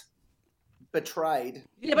felt betrayed.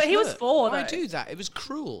 Yeah, but he was hurt. 4, Why though. do that? It was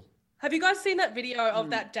cruel. Have you guys seen that video of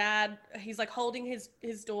that dad? He's holding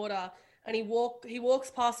his daughter, and he walks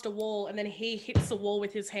past a wall, and then he hits the wall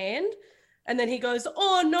with his hand, and then he goes,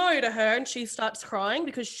 "Oh no," to her, and she starts crying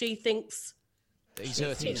because she thinks He's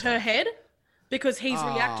hurting hit her head because he's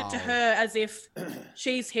reacted to her as if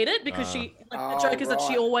she's hit it because the joke is that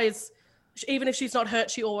she always, even if she's not hurt,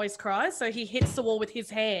 she always cries. So he hits the wall with his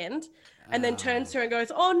hand and then turns to her and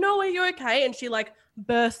goes, "Oh, no, are you okay?" And she like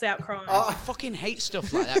bursts out crying. I fucking hate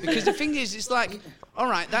stuff like that because the thing is, it's like, all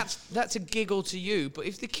right, that's a giggle to you, but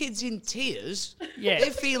if the kid's in tears, they're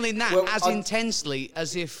feeling that as intensely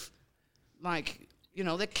as if, like, you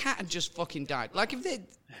know, their cat had just fucking died. Like, if they,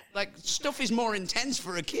 like, stuff is more intense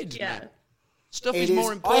for a kid. Man. Stuff is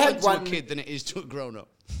more important to a kid than it is to a grown-up.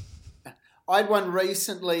 I had one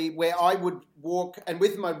recently where I would walk, and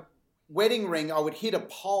with my wedding ring, I would hit a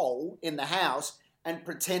pole in the house and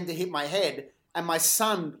pretend to hit my head. And my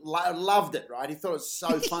son loved it, right? He thought it was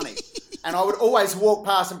so funny. And I would always walk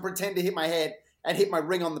past and pretend to hit my head and hit my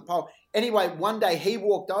ring on the pole. Anyway, one day he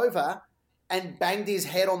walked over and banged his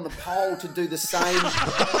head on the pole to do the same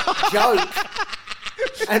joke.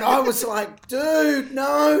 And I was like, dude,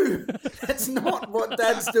 no, that's not what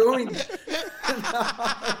Dad's doing.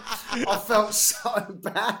 I felt so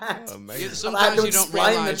bad. Sometimes I had to you don't explain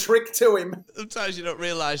realise the trick to him. Sometimes you don't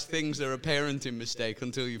realise things are a parenting mistake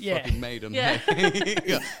until you've fucking made them. Yeah.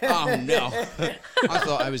 Oh, no. I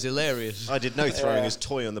thought I was hilarious. I didn't know throwing his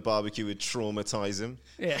toy on the barbecue would traumatise him.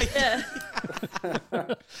 Yeah.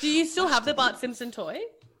 Do you still have the Bart Simpson toy?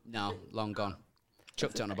 No, long gone.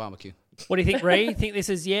 Chucked it on a barbecue. What do you think, Ree? Think this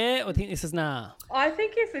is or think this is nah? I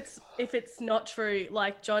think if it's not true,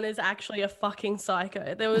 like John is actually a fucking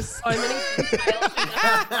psycho. There was so many details in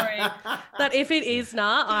that story that if it is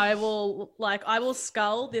nah, I will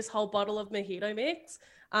scull this whole bottle of mojito mix.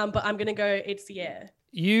 But I'm gonna go. It's yeah.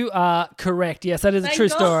 You are correct. Yes, that is a true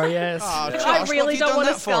story. Yes. Oh, Josh, I really don't want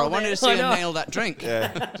to for. scull I wanted to this. see her nail that drink.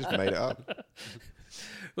 Yeah, just made it up.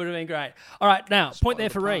 Would have been great. All right, now point there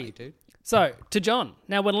for Ree. Dude. So, to John.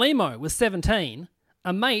 Now, when Limo was 17,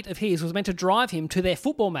 a mate of his was meant to drive him to their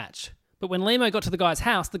football match. But when Limo got to the guy's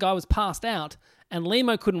house, the guy was passed out, and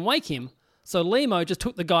Limo couldn't wake him, so Limo just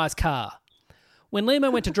took the guy's car. When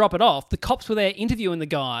Limo went to drop it off, the cops were there interviewing the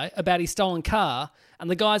guy about his stolen car, and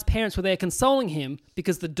the guy's parents were there consoling him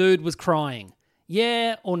because the dude was crying.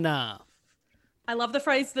 Yeah or nah? I love the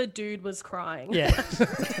phrase "the dude was crying." Yeah.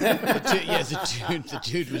 The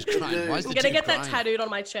dude was crying. Why is the I'm gonna dude get crying? that tattooed on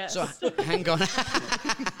my chest. So hang on.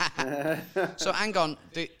 So hang on.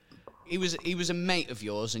 He was a mate of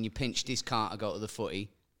yours, and you pinched his car to go to the footy,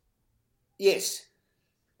 Yes.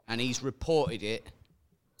 and he's reported it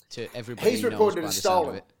to everybody. He's he knows reported by it the sound stolen.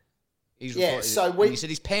 of it. He's Yeah, reported so it. we- And he said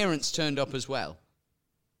his parents turned up as well.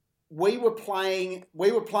 We were playing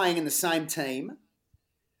in the same team.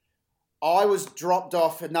 I was dropped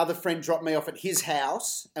off, another friend dropped me off at his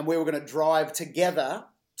house, and we were going to drive together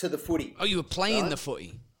to the footy. Oh, you were playing the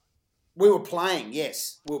footy. We were playing,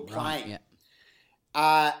 yes. We were playing.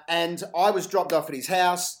 Yeah. And I was dropped off at his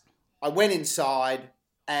house. I went inside,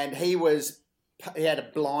 and he had a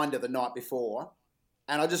blinder the night before,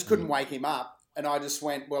 and I just couldn't wake him up. And I just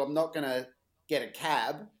went, well, I'm not going to get a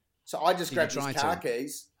cab. So I just grabbed his car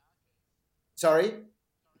keys. Sorry?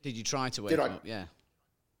 Did you try to wake him up? Yeah.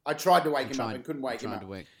 I tried to wake him up and couldn't wake him up.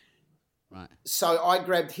 Right. So I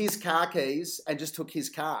grabbed his car keys and just took his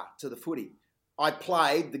car to the footy. I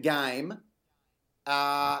played the game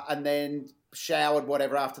and then showered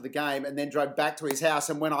whatever after the game and then drove back to his house.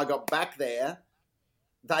 And when I got back there,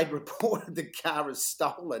 they'd reported the car as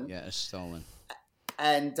stolen. Yeah, it's stolen.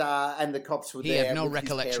 And the cops were there. He had no with his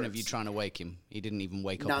recollection of parents. you trying to wake him. He didn't even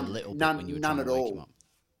wake up a little bit none- when you were none trying to at wake all. him up.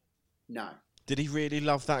 No. Did he really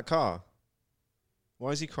love that car? Why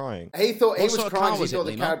is he crying? He thought he What was sort of crying car because was he it, thought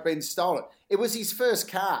the Limo? car had been stolen. It was his first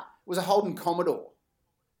car. It was a Holden Commodore,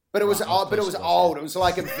 but it was Right, of but it course was it was, old. yeah. It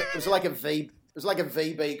was like a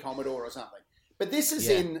VB Commodore or something. But this is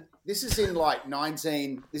in like this is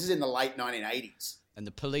in the late 1980s. And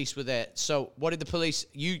the police were there. So what did the police...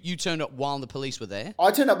 You turned up while the police were there? I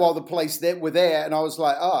turned up while the police were there, and I was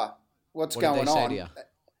like, what's What going did they say on? to you?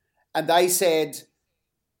 And they said,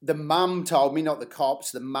 the mum told me, not the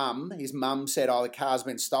cops, his mum said, the car's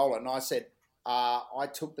been stolen. And I said, I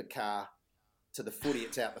took the car to the footy,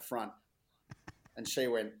 it's out the front. And she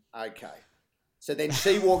went, okay. So then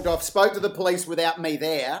she walked off, spoke to the police without me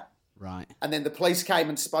there. Right. And then the police came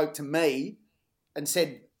and spoke to me and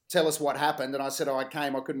said, tell us what happened. And I said, I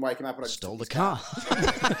came, I couldn't wake him up. And I just Stole took the his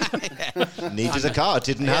car. Needed a car,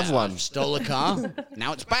 didn't have one. Stole a car.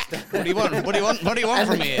 Now it's back. What do you want? What do you want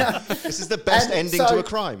from me? This is the best And ending so- to a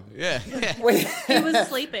crime. Yeah. He was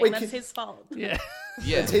sleeping. We That's can- his fault. Yeah.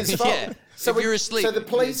 Yeah. It's his fault. Yeah. So if you're asleep, so the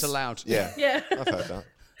police, it's allowed. Yeah, Yeah. I've heard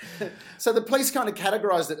that. So the police kind of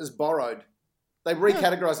categorised it as borrowed. They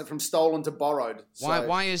recategorised it from stolen to borrowed.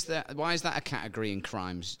 Why is that a category in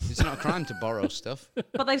crimes? It's not a crime to borrow stuff.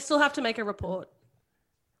 But they still have to make a report.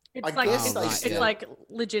 It's I guess they it's still- like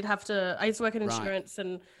legit have to. I used to work in Right. insurance,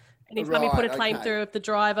 and anytime you put a Right, claim okay. through, if the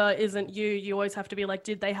driver isn't you always have to be like,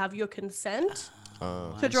 did they have your consent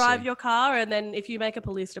I to drive see. your car? And then if you make a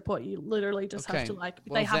police report, you literally just have to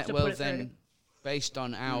they have to put it then, through. based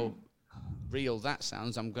on how real that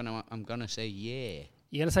sounds, I'm gonna say yeah.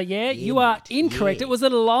 You're going to say, yeah? Yeah, You are mate, incorrect. yeah. It was a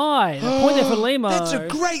lie. A point there for Limo. That's a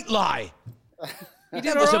great lie. You did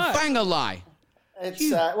That was all right. a banger lie.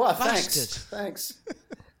 It's well, bastard. thanks.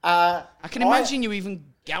 I can imagine you even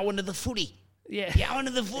going to the footy. Yeah. Going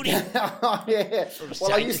to the footy. Oh, yeah.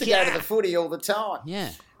 Well, I used to go to the footy all the time.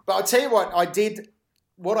 Yeah. But I'll tell you what I did.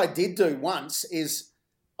 What I did do once is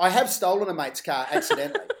I have stolen a mate's car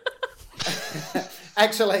accidentally.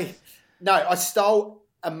 Actually, no, I stole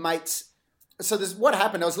a mate's. So this what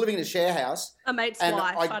happened. I was living in a share house. A mate's and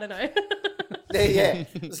wife. I don't know. Yeah.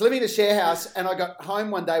 I was living in a share house, and I got home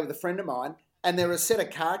one day with a friend of mine, and there were a set of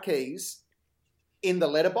car keys in the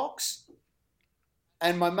letterbox.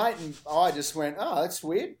 And my mate and I just went, "Oh, that's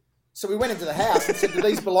weird." So we went into the house and said, "Do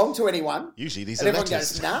these belong to anyone?" Usually these And are everyone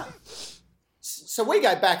letters. goes, "Nah." So we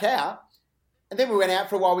go back out, and then we went out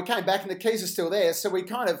for a while. We came back, and the keys are still there. So we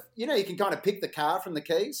kind of, you can kind of pick the car from the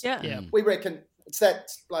keys. Yeah. Yeah. We reckon it's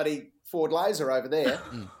that bloody Ford Laser over there.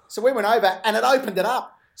 So we went over, and it opened it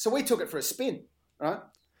up. So we took it for a spin, right?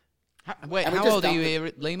 Wait, And we how just old are you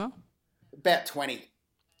dumped here, Limo? About 20.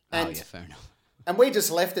 Oh, And, yeah, fair enough. and we just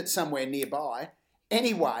left it somewhere nearby. You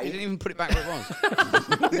Anyway, didn't even put it back where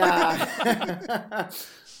it was. nah.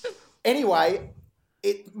 Anyway,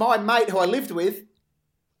 my mate who I lived with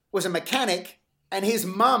was a mechanic, and his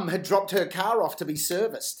mum had dropped her car off to be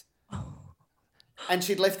serviced. And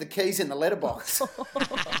she'd left the keys in the letterbox.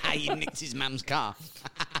 You nicked his mum's car.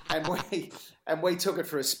 and we took it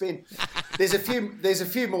for a spin. There's a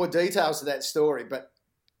few more details to that story, but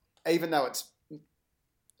even though it's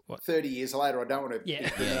 30 years later, I don't want to. Yeah.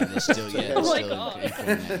 Yeah, there's still, Oh my God.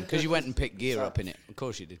 Because you went and picked gear up in it. Of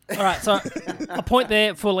course you did. All right, so a point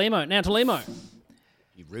there for Limo. Now to Limo.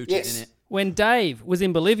 You rooted Yes. in it. When Dave was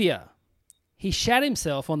in Bolivia, he shat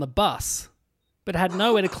himself on the bus, but had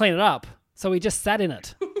nowhere to clean it up, so he just sat in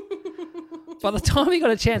it. By the time he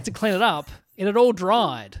got a chance to clean it up, it had all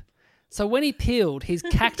dried. So when he peeled his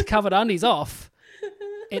cacked-covered undies off,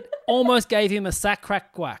 it almost gave him a sack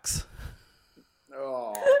crack wax.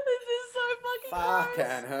 Oh, This is so fucking gross.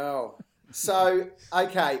 fucking hell. So,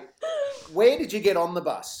 okay, where did you get on the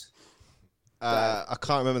bus? I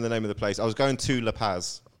can't remember the name of the place. I was going to La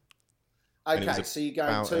Paz. and it Okay, was so you're going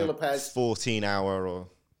about to a La Paz. 14-hour or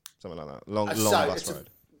something like that. Long So bus it's a- ride.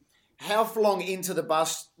 How long into the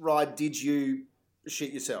bus ride did you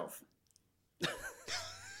shit yourself?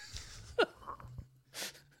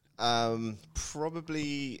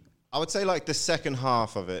 Probably, I would say like the second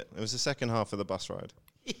half of it. It was the second half of the bus ride.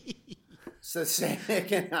 So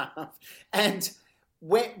second half. And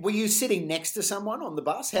were you sitting next to someone on the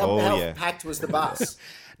bus? How Yeah. packed was the bus?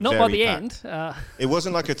 Not by Very the packed. end. It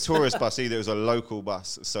wasn't like a tourist bus either. It was a local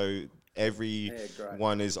bus. So every great.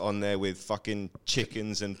 one is on there with fucking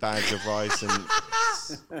chickens and bags of rice. And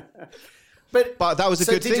But that was a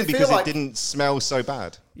So good did you thing feel because like- it didn't smell so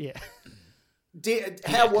bad. Yeah.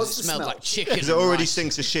 How was the It smelled smell? like chicken. Because it and already rice.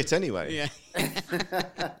 stinks of shit anyway. Yeah.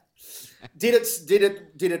 Did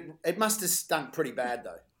it? It must have stunk pretty bad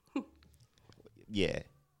though. Yeah.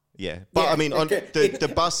 Yeah. But Yeah, I mean, on okay. the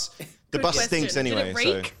bus stinks Did it anyway.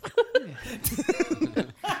 reek?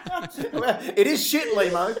 It is shit,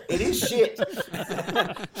 Limo. It is shit.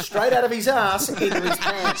 Straight out of his ass into his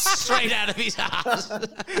pants. Straight out of his ass.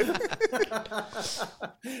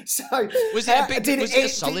 So Was it a big? did Was it a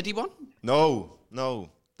solidy one? So, no.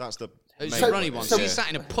 That's the It was main a runny point. one. so- So you sat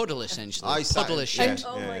in a puddle essentially. I sat puddle in- of shit. yeah.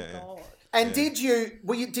 Oh my god. And did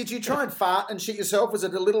you try and fart and shit yourself? Was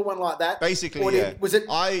it a little one like that? Basically, Or yeah. was it?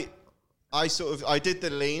 I did the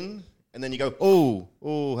lean, and then you go,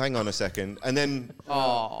 oh, hang on a second, and then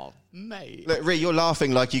Oh, mate. look, Ree, you're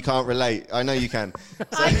laughing like you can't relate. I know you can.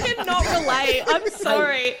 I cannot relate. I'm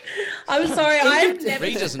sorry. I'm sorry. I've never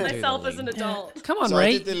Ree shit doesn't do the myself as lean. an adult. Come on, So I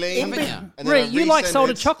Ree. did the lean, Haven't you? and then Ree, I you like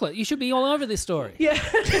salted rescinded, chocolate. You should be all over this story. Yeah.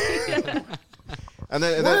 and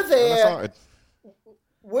then Were I there- farted.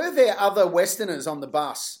 Were there other Westerners on the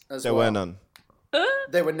bus as There well? were none.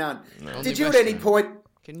 There were none. Only Did you at any Westerners. point?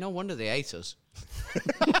 Okay, no wonder they hate us.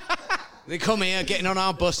 They come here getting on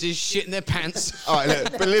our buses, shitting their pants. All right,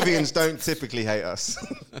 look, Bolivians don't typically hate us.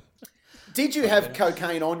 Did you have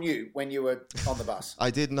cocaine on you when you were on the bus?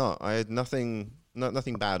 I did not. I had nothing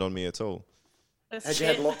bad on me at all. That's Had you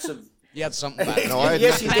had shit. lots of You had something bad. No, I had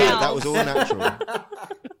Yes, you nothing did. bad. That was all natural.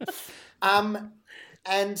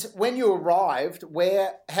 And when you arrived,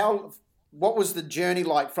 what was the journey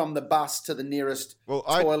like from the bus to the nearest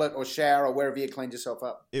toilet or shower or wherever you cleaned yourself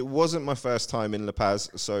up? It wasn't my first time in La Paz,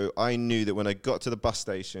 so I knew that when I got to the bus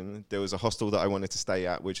station, there was a hostel that I wanted to stay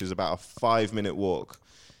at, which was about a 5-minute walk.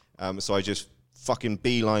 So I just fucking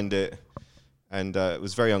beelined it, and it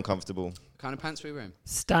was very uncomfortable. What kind of pants were you wearing?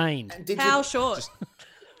 Stained. How short?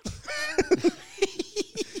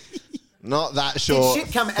 Not that short. Did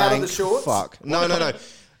shit come out of the shorts? Fuck. No.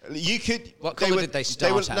 You could. What colour did they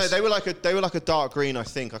start No, as? they were like a dark green. I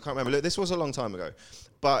think I can't remember. Look, this was a long time ago,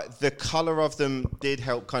 but the color of them did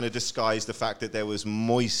help kind of disguise the fact that there was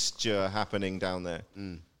moisture happening down there.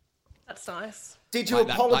 That's nice. Did you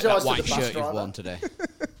apologise that to white the bus shirt you've driver? worn today?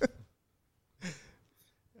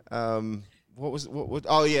 What?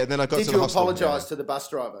 Oh yeah. And then I got Did to the you hostel. apologise to the bus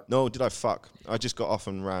driver? No, did I fuck? I just got off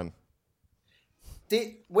and ran.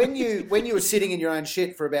 When you were sitting in your own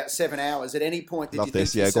shit for about 7 hours, at any point did Love you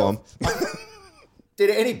this. think to Yeah, go yourself, on.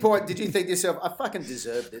 at any point did you think to yourself, I fucking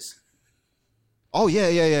deserve this? Oh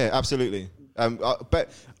yeah, absolutely. But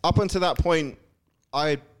up until that point,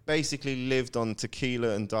 I basically lived on tequila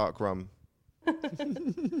and dark rum.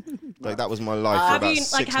 Like that was my life for about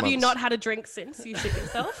 6 months. Have you not had a drink since you shit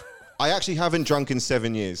yourself? I actually haven't drunk in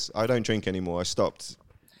 7 years. I don't drink anymore. I stopped.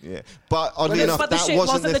 Yeah, but oddly enough, But the that shit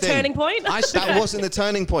wasn't the thing. turning point? That wasn't the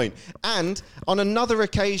turning point. And on another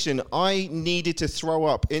occasion, I needed to throw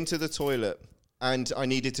up into the toilet. And I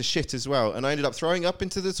needed to shit as well. And I ended up throwing up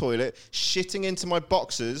into the toilet, shitting into my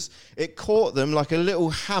boxers. It caught them like a little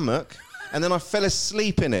hammock. And then I fell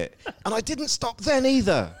asleep in it. And I didn't stop then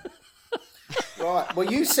either. Right.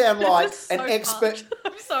 Well, you sound like This is an so expert. fucked.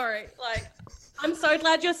 I'm sorry. I'm so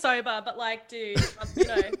glad you're sober, but dude,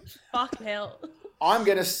 fucking hell. I'm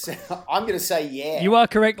gonna say yeah. You are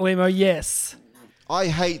correct, Limo. Yes. I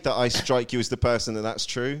hate that I strike you as the person that's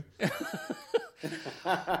true.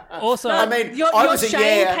 Also, I mean, Your I was a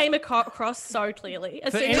shame yeah. came across so clearly.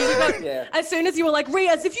 As For soon as, Yeah. as soon as you were like,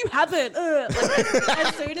 Riaz, if you haven't, as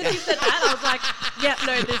soon as you said that, I was like, yeah,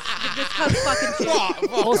 no, this cunt's fucking shit.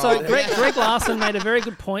 Also, Greg Larson made a very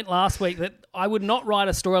good point last week that I would not write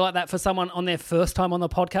a story like that for someone on their first time on the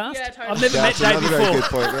podcast. Yeah, totally. I've never Yeah, met that's Dave another very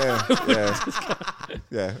before. good point.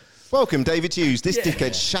 Yeah. Welcome, David Hughes. This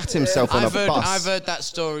dickhead shat himself on a bus. I've heard that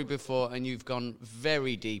story before, and you've gone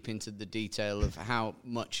very deep into the detail of how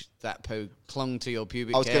much that poo clung to your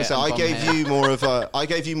pubic hair. I was going to say, and I bum gave hair.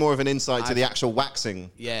 you more of an insight to the actual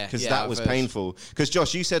waxing. Yeah, because yeah, that I've was heard. painful. Because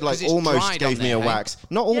Josh, you said 'Cause it's almost dried gave on me there, a hey? wax.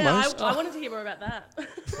 Not Yeah, almost. I wanted to hear more about that.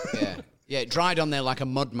 Yeah, it dried on there like a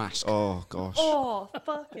mud mask. Oh gosh. Oh,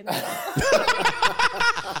 fucking hell.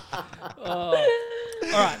 All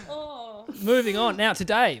right. Moving on now to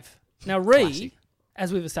Dave. Now, Ree,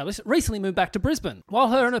 as we've established, recently moved back to Brisbane. While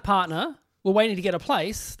her and her partner were waiting to get a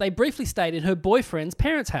place, they briefly stayed in her boyfriend's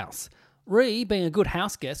parents' house. Ree, being a good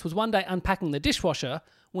house guest, was one day unpacking the dishwasher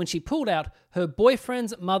when she pulled out her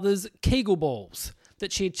boyfriend's mother's Kegel balls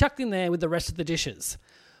that she had chucked in there with the rest of the dishes.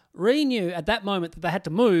 Ree knew at that moment that they had to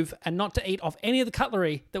move and not to eat off any of the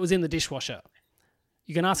cutlery that was in the dishwasher.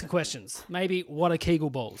 You can ask her questions. Maybe, what are Kegel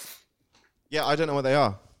balls? Yeah, I don't know what they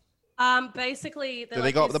are. Basically, they're Do they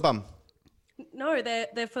like go up this- the bum? No,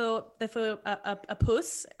 they're for a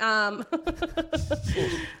puss.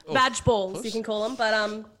 Badge balls, you can call them.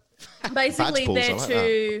 But basically balls, I they're like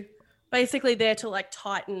to basically they're to like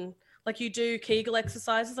tighten. Like you do Kegel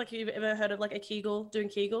exercises. Like you've ever heard of like a Kegel doing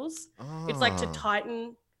Kegels? It's like to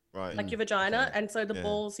tighten Right. like your vagina, and so the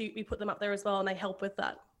balls you put them up there as well, and they help with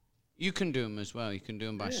that. You can do them as well. You can do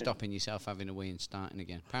them by stopping yourself having a wee and starting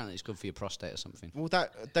again. Apparently, it's good for your prostate or something. Well,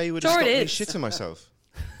 that they would Sure have it stopped me is. shitting myself.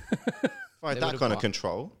 If I had that would've kind of what?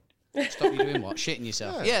 control. Stop you doing what? Shitting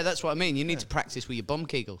yourself. Yeah, that's what I mean. You need to practice with your bum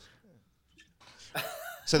Kegels.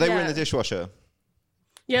 So they were in Yeah. the dishwasher.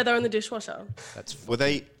 Yeah, they're in the dishwasher. Were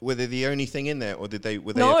they the only thing in there, or were they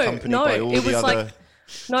No, accompanied no, by all it the was other? like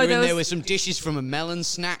no, They're there in was there with some dishes from a melon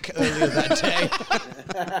snack earlier that day.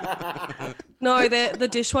 no. The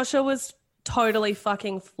dishwasher was totally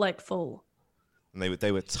fucking like full. And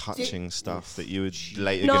they were touching stuff that you would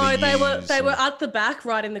later No, gonna they use were or- at the back,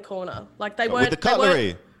 right in the corner. Like they Oh, weren't with the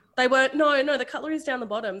cutlery. They weren't. No, the cutlery's down the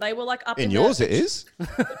bottom. They were like up in In yours, the, it is.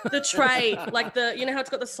 the tray, like you know how it's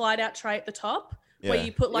got the slide out tray at the top where Yeah.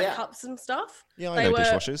 you put like Yeah. cups and stuff. Yeah, I know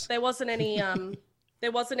dishwashers. There wasn't any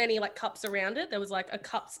there wasn't any like cups around it. There was like a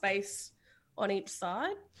cup space on each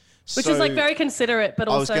side, which is like So- very considerate, but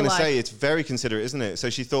I was also going to like say it's very considerate, isn't it? So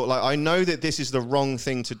she thought, like, I know that this is the wrong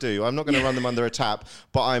thing to do. I'm not going to run them under a tap,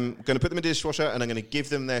 but I'm going to put them in the dishwasher and I'm going to give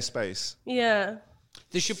them their space. yeah.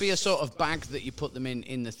 There should be a sort of bag that you put them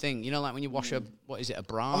in the thing. You know, like when you wash a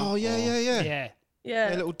bra? Oh, yeah. Yeah.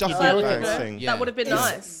 Yeah. A little duffel That bag thing. Yeah. That would have been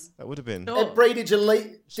nice. That would have been. Sure. Bree, did you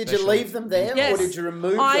leave them there, Yes. or did you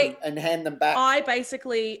remove them and hand them back? I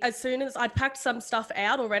basically, as soon as I'd packed some stuff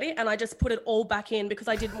out already, and I just put it all back in because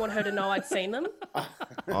I didn't want her to know I'd seen them.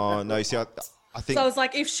 Oh, no. See, I think... So I was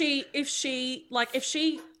like, if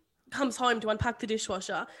she comes home to unpack the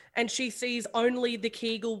dishwasher and she sees only the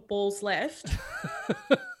Kegel balls left,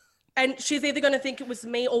 and she's either going to think it was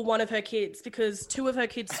me or one of her kids, because 2 of her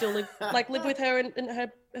kids still live with her and her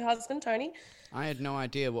husband Tony. I had no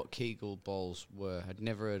idea what Kegel balls were. I'd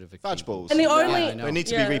never heard of a Vag Kegel. balls. And the I only know. They need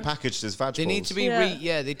to be repackaged as vag balls. They need to be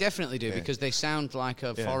they definitely do, Yeah. because they sound like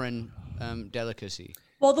a foreign delicacy.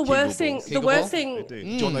 Well, the worst ball. thing, Kegel the worst ball? thing, Do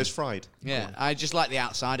you want those fried? Yeah, I just like the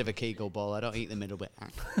outside of a Kegel ball. I don't eat the middle bit.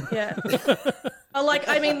 yeah.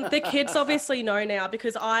 The kids obviously know now,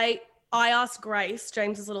 because I asked Grace,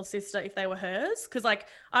 James's little sister, if they were hers, because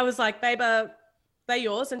I was like, babe, they're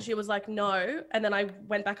yours, and she was like, no, and then I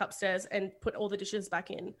went back upstairs and put all the dishes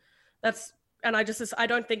back in. I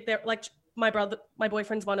don't think they're like my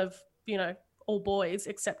boyfriend's one of, all boys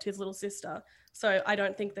except his little sister, so I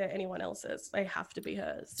don't think they're anyone else's. They have to be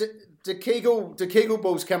hers. Do Kegel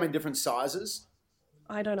balls come in different sizes?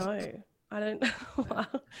 I don't know. I don't.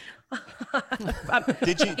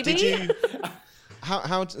 Did you?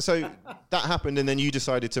 How? So that happened, and then you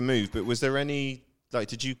decided to move. But was there any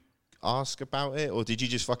did you ask about it, or did you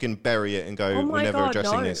just fucking bury it and go, Oh my we're never God,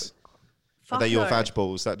 addressing no. this? Are Fuck they your no. vag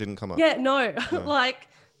balls? That didn't come up. Yeah, no.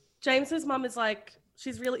 James's mum is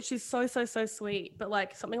she's so sweet,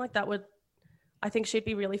 but something like that I think she'd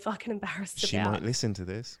be really fucking embarrassed She about. might listen to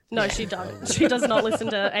this. No, she doesn't. She does not listen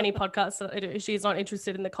to any podcasts that I do. She's not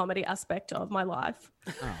interested in the comedy aspect of my life.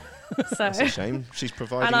 So That's a shame. She's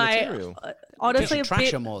providing and material. Honestly, We should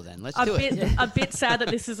trash her more then. Let's do it. a bit sad that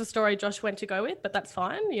this is a story Josh went to go with, but that's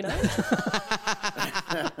fine,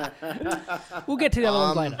 We'll get to the other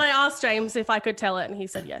ones later. I asked James if I could tell it, and he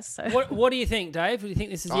said yes. So What do you think, Dave? Do you think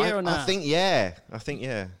this is yeah or no? I think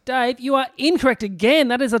yeah. Dave, you are incorrect again.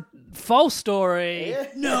 That is a false story.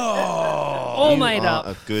 No. All made Are up.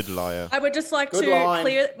 a good liar. I would just like Good to line.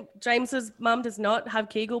 clear James's mum does not have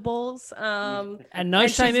Kegel balls. And no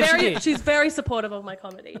and shame if she did. she's very supportive of my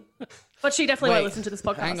comedy. But she definitely won't listen to this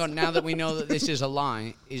podcast. Hang on, now that we know that this is a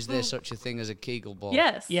lie, is there such a thing as a Kegel ball?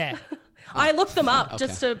 Yes. Yeah. I looked them up Okay.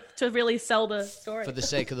 just to really sell the story. For the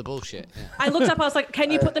sake of the bullshit. Yeah. I looked up, I was like, can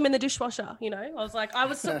you put them in the dishwasher? I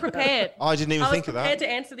was so prepared. I didn't even think of prepared that. to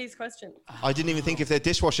answer these questions. I didn't even think if they're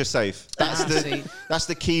dishwasher safe. That's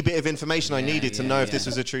the key bit of information I needed to know if this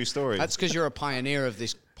was a true story. That's because you're a pioneer of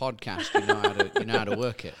this podcast. You know how to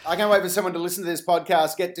work it. I can't wait for someone to listen to this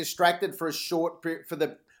podcast, get distracted for a short period for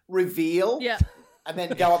the reveal. Yeah. And then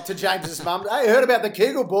go up to James's mum. Hey, heard about the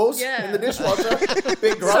Kegel balls Yeah. in the dishwasher.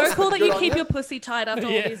 Bit gross. So cool that Good you on keep your pussy tight after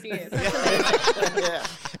all these years. That's amazing. Yeah.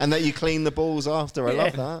 And that you clean the balls after. I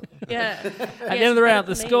love that. Yeah. At the end of the round,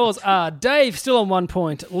 the scores are Dave still on 1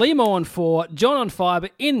 point, Limo on 4, John on 5,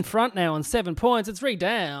 but in front now on 7 points. It's 3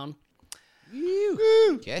 down.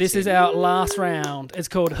 This is our last round. It's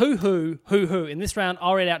called Who Who, Who Who. In this round,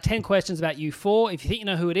 I'll read out 10 questions about you four. If you think you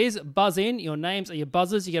know who it is, buzz in. Your names are your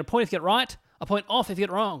buzzers. You get a point if you get it right, a point off if you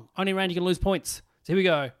get it wrong. Only round you can lose points. So here we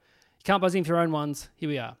go. You can't buzz in for your own ones. Here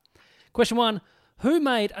we are. Question 1. Who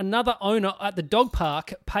made another owner at the dog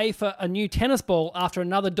park pay for a new tennis ball after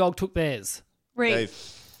another dog took theirs? Ree.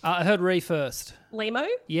 Dave. I heard Ree first. Limo.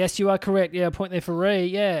 Yes, you are correct. Yeah, a point there for Ree.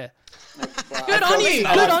 Yeah. Good on you.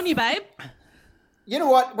 Good on you, babe. You know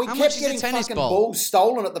what? We How kept much is a getting tennis fucking ball? balls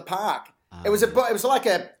stolen at the park. It was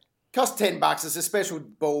cost $10. It's a special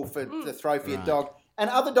ball to throw for your dog. And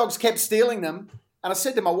other dogs kept stealing them. And I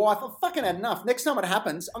said to my wife, I've fucking had enough. Next time it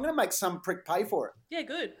happens, I'm going to make some prick pay for it. Yeah,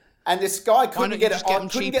 good. And this guy Why couldn't don't you get just it. get I them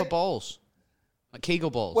couldn't cheaper get balls? Like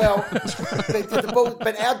Kegel balls. Well,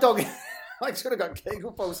 but our dog, I should have got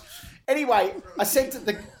Kegel balls. Anyway, I said to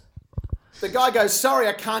the guy goes, sorry,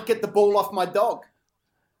 I can't get the ball off my dog.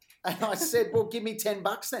 And I said, well, give me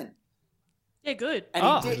 $10 then. Yeah, good. And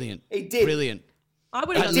he did. Brilliant. He did. Brilliant. I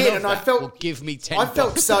would He have did, love and I that. felt. Well, give me 10 I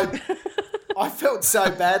felt bucks.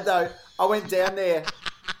 so bad though. I went down there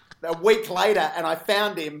a week later and I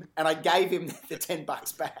found him and I gave him the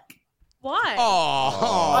 $10 back. Why?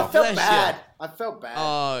 Oh, I felt bless bad. you. I felt bad.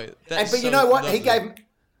 Oh, that's But you so know what? lovely.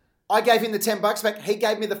 I gave him the $10 back. He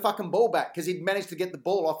gave me the fucking ball back because he'd managed to get the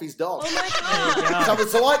ball off his dog. Oh my God. So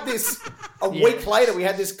it's like this. A week later, we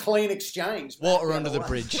had this clean exchange. Water under the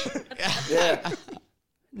bridge. Yeah.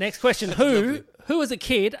 Next question. Who as a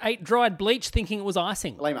kid ate dried bleach thinking it was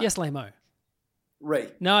icing? Limo. Yes, Limo. Ree.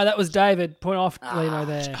 No, that was David. Point off Limo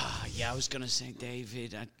there. Yeah, I was going to say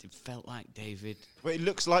David. It felt like David. Well, it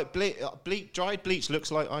looks like dried bleach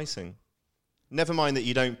looks like icing. Never mind that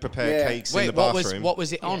you don't prepare cakes in the bathroom. What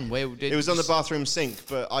was it on? Where did it was on the bathroom sink,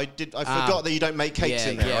 but I forgot that you don't make cakes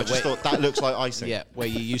in there. I just thought that looks like icing. Yeah, where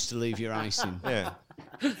you used to leave your icing. Yeah.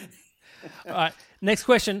 All right, next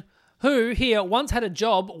question. Who here once had a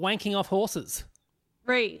job wanking off horses?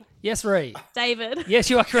 Ree. Yes, Ree. David. Yes,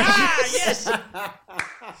 you are correct. Yes.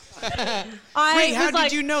 Wait, how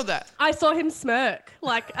did you know that? I saw him smirk.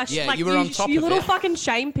 Like you were on top you of little it. fucking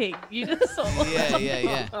shame pig. You just saw.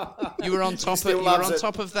 Yeah. You were on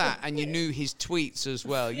top of that, and you knew his tweets as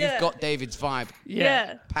well. You've got David's vibe.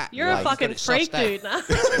 Yeah. Pat, You're a fucking freak, dude. Nah.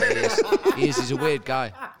 He is. He's a weird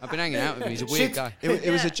guy. I've been hanging out with him. He's a weird guy.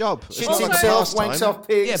 It was a job. It's Shits not like a himself, wanks pastime. off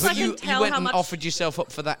pigs. Yeah, but I can you tell went how and much- offered yourself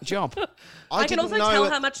up for that job. I can also tell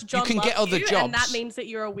how much John can loves get other you, jobs. and that means that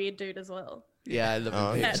you're a weird dude as well. Yeah, I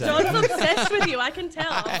love him. Yeah, John's obsessed with you. I can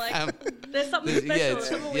tell. Like, there's something special.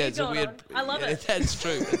 Something weird it's a going weird. on. I love it. That's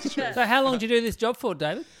true. That's true. So how long did you do this job for,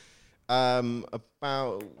 David?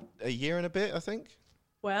 About a year and a bit, I think.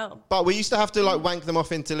 Wow. But we used to have to like wank them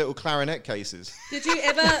off into little clarinet cases. Did you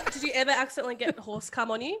ever accidentally get the horse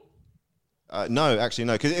come on you? No, actually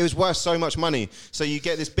no, because it was worth so much money. So you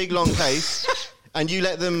get this big long case, and you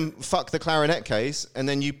let them fuck the clarinet case, and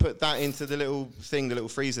then you put that into the little thing, the little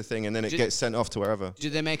freezer thing, and then it gets sent off to wherever. Do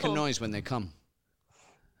they make a noise when they come?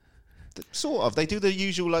 Sort of. They do the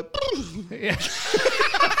usual like.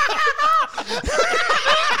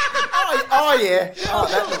 Oh yeah. Oh,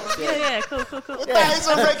 that looks Yeah, cool. Yeah. That is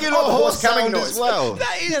a regular Oh, the horse coming sound noise. as well.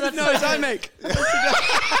 That is the noise I make.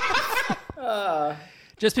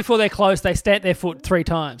 Just before they're close, they stamp their foot 3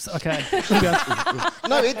 times. Okay.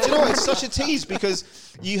 No, do you know what? It's such a tease because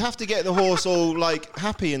you have to get the horse all like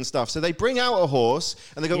happy and stuff. So they bring out a horse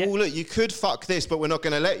and they go, "Oh look, you could fuck this, but we're not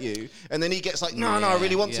going to let you." And then he gets like, "No, I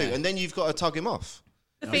really want to." And then you've got to tug him off.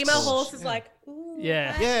 The female horse is like, ooh.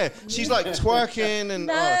 Yeah. She's like twerking and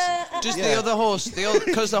Just the other horse,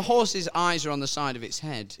 because the horse's eyes are on the side of its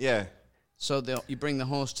head. yeah. So you bring the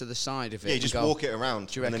horse to the side of it. Yeah, you and just go, walk it around,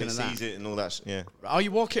 Do you and then reckon it of sees that? it and all that. Yeah. Oh, you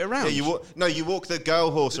walk it around? Yeah, you walk the girl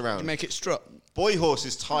horse around. You make it strut. Boy horse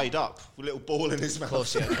is tied up with a little ball in his mouth. Of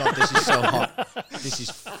course, yeah. God, this is so hot. This is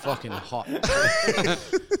fucking hot.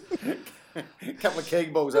 A couple of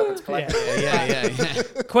keg balls up its clack. Yeah.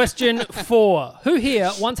 Question 4. Who here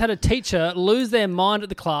once had a teacher lose their mind at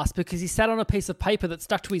the class because he sat on a piece of paper that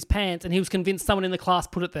stuck to his pants and he was convinced someone in the class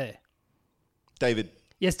put it there? David.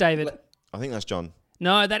 Yes, David. I think that's John.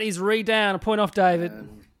 No, that is Ree down. A point off, David.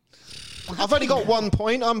 I've only got 1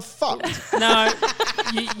 point. I'm fucked. No,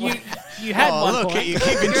 you had 1 look point. at you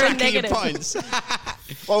keeping You're track of your negative. points.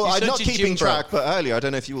 Well, You're I'm not such a keeping gym bro. track, but earlier, I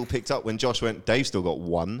don't know if you all picked up when Josh went, Dave still got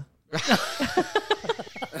 1.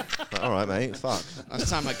 All right, mate. Fuck. Last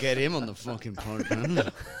time I get him on the fucking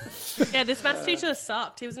podcast. Yeah, this maths teacher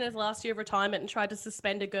sucked. He was in his last year of retirement and tried to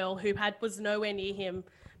suspend a girl who was nowhere near him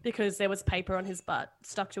because there was paper on his butt,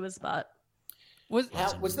 stuck to his butt. Was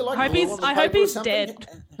there like I hope glue he's- on the I hope paper or he's something? dead.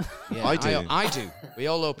 Yeah, I do. I do. We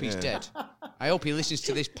all hope he's Yeah. dead. I hope he listens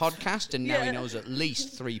to this podcast and now he Yeah. knows at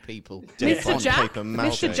least 3 people. Dead Mr. on Jack, paper,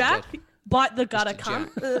 mache. Mr. Jack, bite the gutter,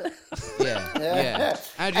 Mr. cunt. Yeah.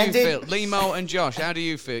 How do you And feel? Limo and Josh, how do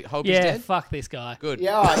you feel? Hope he's Yeah, dead? fuck this guy. Good.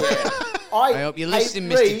 Yeah, yeah. I hope you're listening,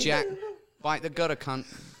 Mr. Reed, Jack. Bite the gutter, cunt.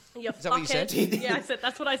 You that what you said? fuckhead. Yeah,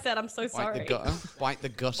 that's what I said. I'm so Bite sorry. the gutter. Bite the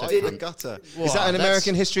gutter, Bite the cunt. gutter. Wow, Is that an that's-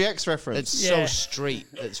 American History X reference? It's Yeah. so street.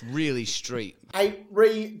 It's really street. Hey,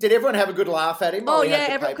 did everyone have a good laugh at him? Oh while he had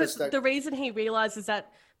yeah, the paper because stuck? the reason he realised is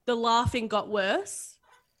that the laughing got worse.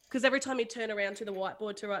 Because every time he'd turn around to the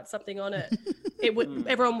whiteboard to write something on it,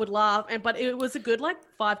 everyone would laugh. But it was a good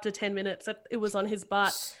 5 to 10 minutes that it was on his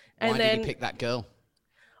butt. And Why then did he pick that girl?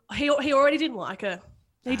 he already didn't like her.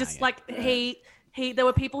 He just there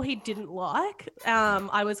were people he didn't like.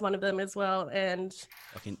 I was one of them as well, and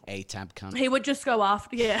Fucking A-tab cunt. he would just go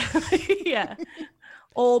after. Yeah, yeah.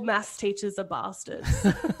 All maths teachers are bastards.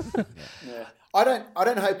 I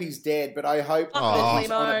don't hope he's dead, but I hope.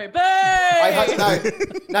 Limo, boo! I hope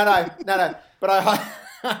no. But I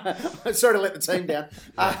hope. Sorry to let the team down.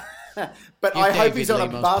 But Give I hope David he's on a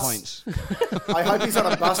Limo's bus. points. I hope he's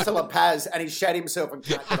on a bus to La Paz and he shat himself and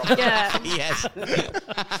can't get off. Yeah. Yes.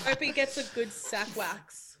 Hope he gets a good sack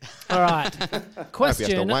wax. All right.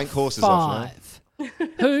 Question wank horses off 5.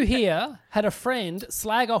 Who here had a friend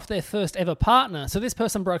slag off their first ever partner? So this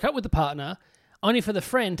person broke up with the partner, only for the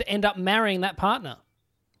friend to end up marrying that partner.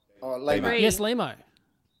 Oh, Limo. Agree. Yes, Limo.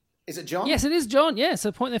 Is it John? Yes, it is John. Yeah,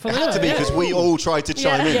 so point there for Limo. to be because we all tried to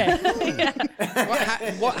chime in. Yeah.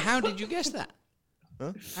 How did you guess that?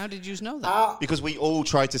 How did you know that? Because we all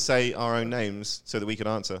tried to say our own names so that we could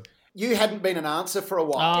answer. you hadn't been an answer for a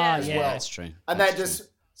while Ah, as yeah. well. That's true. And that just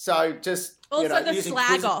Also the using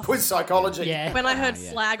slag off. quiz psychology. Yeah. When I heard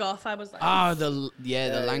slag off, I was like,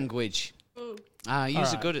 The language. You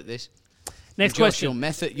are good at this. Next Josh,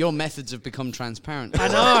 question. your methods have become transparent. I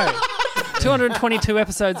know. 222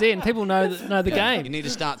 episodes in, people know the You game. need to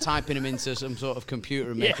start typing them into some sort of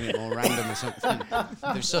computer and making it more random or something.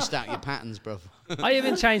 They've sussed out your patterns, bro. I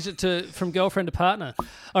even changed it from girlfriend to partner.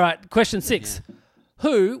 All right, question 6.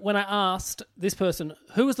 Who, when I asked this person,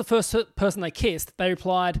 who was the first person they kissed, they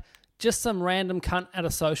replied, just some random cunt at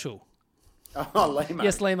a social. Oh, Limo.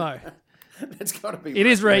 Yes, Limo. That's got to be. It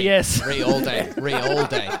is Ray, yes. Re all day.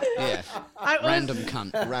 Yeah. I was, Random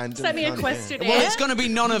cunt. Random. sent me a cunt, questionnaire. Well, it's going to be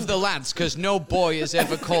none of the lads because no boy has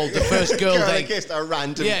ever called the first girl Girl, they they kissed a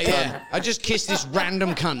random. Yeah, cunt. yeah. I just kissed this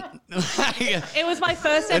random cunt. It was my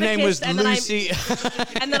first Her ever name kiss, was and Lucy.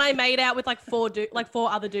 and then I made out with like four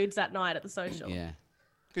other dudes that night at the social. Yeah.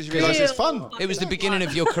 Because you realise it's fun. It was the beginning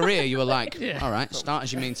of your career. You were like, all right, start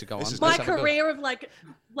as you mean to go on. is My Let's have a go. career of like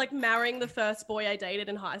marrying the first boy I dated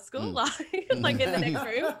in high school, like in the next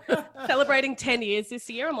room, celebrating 10 years this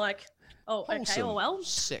year. I'm like, oh, okay, Awesome. oh well.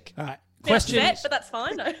 Sick. All right, Bit question. upset, but that's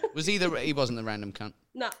fine. No, He wasn't the random cunt.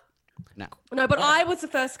 no, No. no. But I was the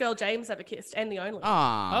first girl James ever kissed, and the only.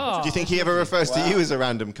 Ah. Do you think he ever refers to you as a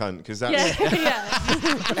random cunt? Because that's Yeah,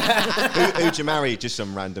 yeah. who'd you marry? Just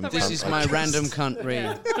some random. This cunt, is I my guess. random cunt, Ree.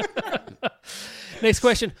 Next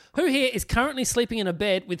question. Who here is currently sleeping in a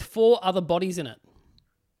bed with 4 other bodies in it?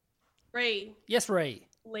 Ree, Yes, Ree.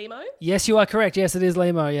 Limo, Yes, you are correct. Yes, it is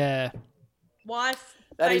Limo, yeah. wife,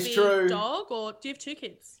 That baby, is true. dog, or do you have 2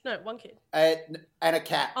 kids? No, 1 kid. And a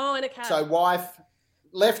cat. Oh, and a cat. So wife,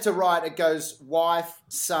 left to right, it goes wife,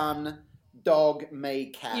 son, dog, me,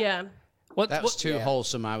 cat. yeah, That was too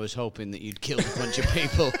wholesome. I was hoping that you'd killed a bunch of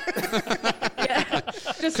people. yeah.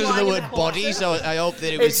 Just Because of the lying in word corner. body, so I hope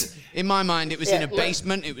that it was, It's- in my mind, it was in a look.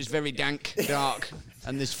 basement, it was very dank, dark,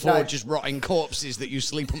 and there's 4 just rotting corpses that you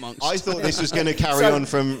sleep amongst. I thought this was going to carry on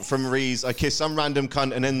from Ree's. I kissed some random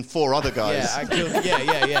cunt and then 4 other guys. Yeah, I killed,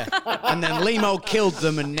 yeah. And then Limo killed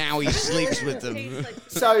them, and now he sleeps with them. He's like,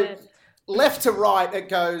 So dead. left to right, it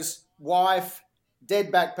goes wife, dead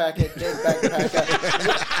backpacker, dead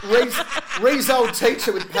backpacker. Ree's old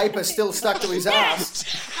teacher with paper still stuck to his ass,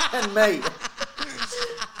 and me.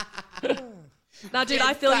 No, dude,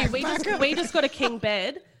 I feel you. We just got a king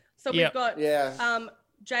bed. So Yep. we've got Yeah.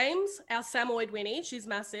 James, our Samoyed Winnie, she's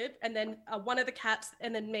massive, and then one of the cats,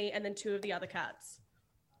 and then me, and then 2 of the other cats.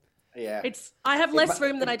 Yeah. I have less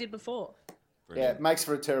room than I did before. Yeah, it makes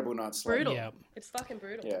for a terrible night's sleep. Brutal. Yeah. It's fucking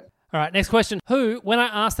brutal. Yeah. All right, next question. Who, when I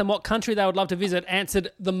asked them what country they would love to visit,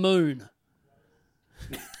 answered the moon?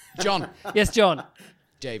 John. Yes, John.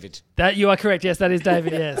 David. That you are correct. Yes, that is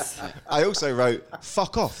David. Yes. I also wrote,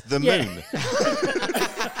 fuck off, the moon.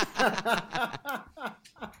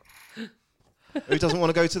 Who doesn't want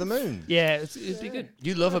to go to the moon? Yeah, it'd be good.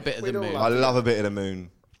 You love a bit of the moon. I love a bit of the moon.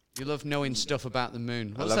 You love knowing stuff about the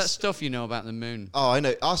moon. What's love that stuff you know about the moon? Oh, I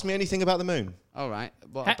know. Ask me anything about the moon. All right.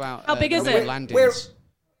 What How- about how big is the it? landings?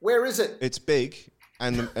 Where is it? It's big,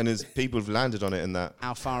 and as people have landed on it and that,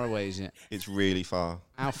 How far away is it? it's really far.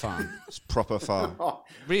 How far? It's proper far.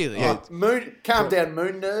 Really? Moon, calm down,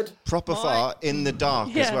 moon nerd. Proper far in the dark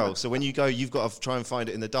as Yeah. well. So when you go, you've got to try and find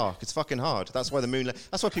it in the dark. It's fucking hard. That's why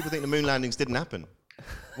that's why people think the moon landings didn't happen.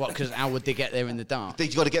 What? Because how would they get there in the dark?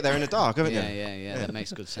 You've got to get there in the dark, haven't Yeah, you? yeah. That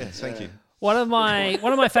makes good sense. Thank you. One of my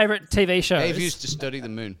favorite TV shows. Dave used to study the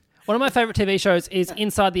moon. One of my favorite TV shows is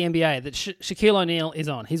Inside the NBA that Shaquille O'Neal is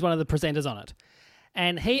on. He's one of the presenters on it.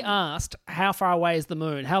 And he asked, how far away is the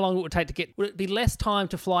moon? How long it would take to get... Would it be less time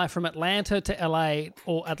to fly from Atlanta to LA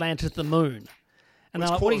or Atlanta to the moon? And It's they're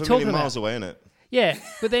like, what are you 250,000 talking about? miles away, isn't it? Yeah,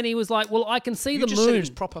 but then he was like, well, I can see You the just moon. said it was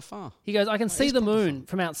proper far. He goes, I can see the moon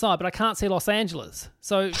from outside, but I can't see Los Angeles.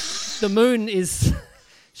 So the moon is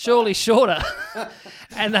surely shorter.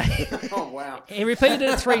 And Oh, wow. he repeated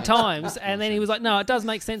it 3 times, and then he was like, no, it does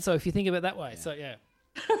make sense, though, if you think of it that way. So, yeah.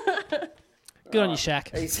 Good on you,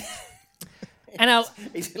 Shaq. And our,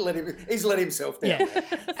 He's let himself down. yeah,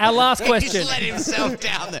 our last question. He's let himself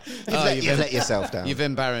down there. You've let yourself down. You've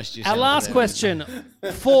embarrassed yourself. Our last there. question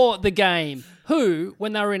for the game. Who,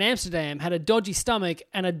 when they were in Amsterdam, had a dodgy stomach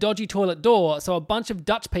and a dodgy toilet door, so a bunch of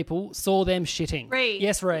Dutch people saw them shitting? Ree.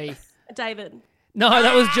 Yes, Ree. David. No,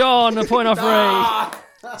 that was John. A point off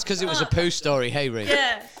Ree. It's because it was a poo story. Hey, Ray.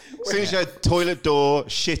 Yeah. As soon as you had toilet door,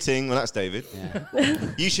 shitting, well, that's David.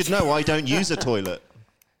 You should know I don't use a toilet.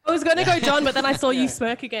 I was going to go John, but then I saw you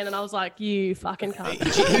smirk again, and I was like, you fucking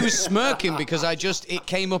cunt. He was smirking because it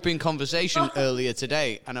came up in conversation earlier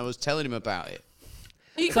today, and I was telling him about it.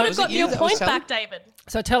 You could have was it got you your that was point telling- back, David.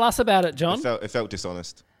 So tell us about it, John. It felt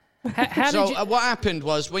dishonest. How So did you? what happened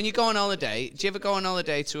was when you go on holiday, do you ever go on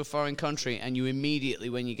holiday to a foreign country and you immediately,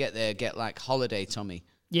 when you get there, get like holiday tummy?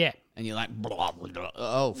 Yeah. And you're like, blah, blah, blah.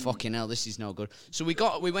 Oh, fucking hell, this is no good. So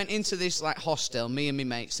we went into this like hostel, me and my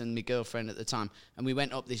mates and my girlfriend at the time, and we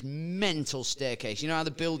went up this mental staircase. You know how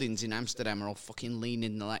the buildings in Amsterdam are all fucking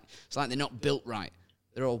leaning, it's like they're not built right.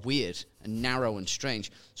 They're all weird and narrow and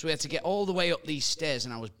strange. So we had to get all the way up these stairs,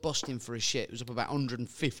 and I was busting for a shit. It was up about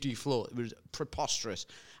 150 floors. It was preposterous.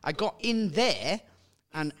 I got in there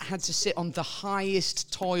and had to sit on the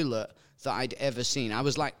highest toilet that I'd ever seen. I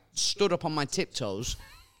was like stood up on my tiptoes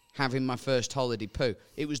having my first holiday poo.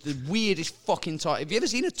 It was the weirdest fucking toilet. Have you ever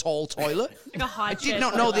seen a tall toilet? Like a high I chair did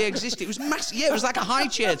not know toilet. they existed. It was massive. Yeah, it was like a high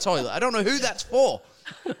chair toilet. I don't know who that's for.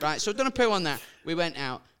 Right, so I've done a poo on that. We went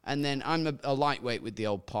out, and then I'm a lightweight with the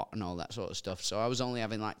old pot and all that sort of stuff, so I was only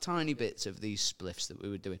having like tiny bits of these spliffs that we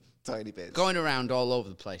were doing. Tiny bits. Going around all over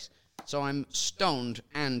the place. So I'm stoned,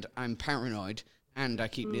 and I'm paranoid, and I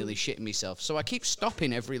keep nearly shitting myself. So I keep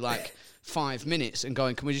stopping every like 5 minutes and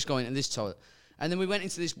going, can we just go into this toilet? And then we went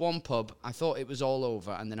into this one pub. I thought it was all over,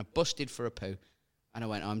 and then I busted for a poo. And I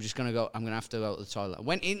went, I'm going to have to go to the toilet. I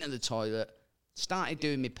went into the toilet, started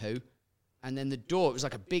doing my poo, and then the door, it was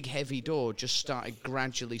like a big heavy door, just started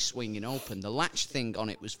gradually swinging open. The latch thing on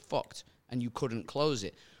it was fucked, and you couldn't close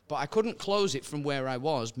it. But I couldn't close it from where I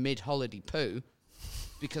was mid-holiday poo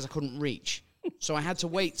because I couldn't reach. So I had to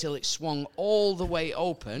wait till it swung all the way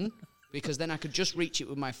open, because then I could just reach it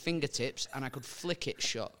with my fingertips and I could flick it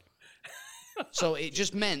shut. So it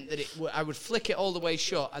just meant that I would flick it all the way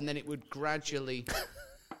shut, and then it would gradually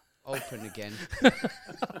open again,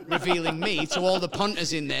 revealing me to all the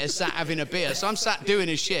punters in there sat having a beer. So I'm sat doing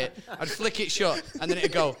his shit. I'd flick it shut, and then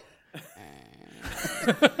it'd go,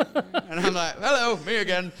 and I'm like, hello, me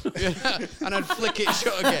again. And I'd flick it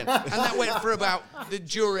shut again. And that went for about the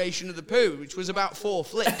duration of the poo, which was about 4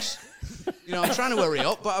 flicks. You know, I'm trying to hurry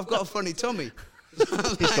up, but I've got a funny tummy.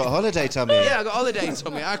 He's got holiday tummy. Yeah, I got holiday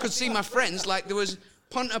tummy. I could see my friends, like there was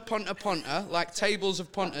punter, like tables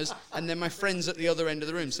of punters, and then my friends at the other end of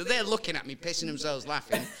the room. So they're looking at me, pissing themselves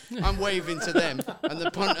laughing. I'm waving to them, and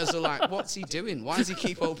the punters are like, what's he doing? Why does he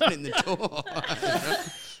keep opening the door?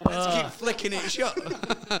 Let's keep flicking it shut.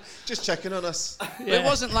 Just checking on us. Yeah. It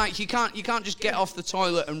wasn't like you can't just get off the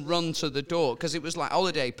toilet and run to the door, because it was like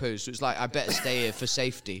holiday poo. So it was like, I better stay here for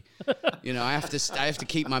safety. You know, I have to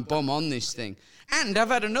keep my bum on this thing. And I've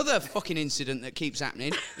had another fucking incident that keeps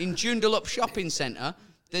happening in Joondalup shopping centre.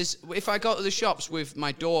 If I go to the shops with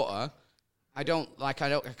my daughter, I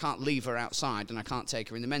can't leave her outside, and I can't take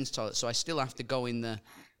her in the men's toilet. So I still have to go in the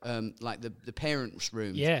the parents'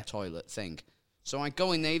 room toilet thing. So I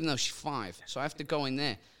go in there, even though she's 5. So I have to go in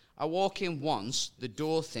there. I walk in once, the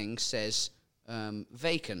door thing says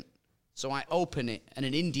vacant. So I open it, and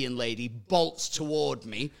an Indian lady bolts toward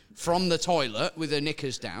me from the toilet with her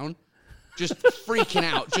knickers down, just freaking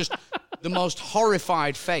out, just the most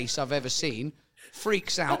horrified face I've ever seen,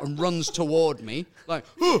 freaks out and runs toward me, like,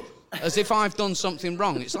 as if I've done something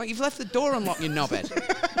wrong. It's like, you've left the door unlocked, you knobhead.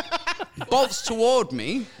 Bolts toward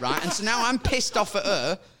me, right, and so now I'm pissed off at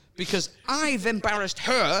her, because I've embarrassed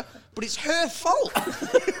her, but it's her fault.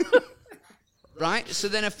 Right? So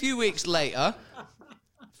then a few weeks later,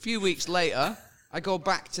 I go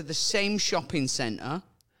back to the same shopping centre,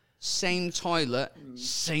 same toilet,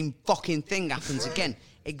 same fucking thing happens again.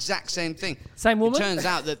 Exact same thing. Same woman? It turns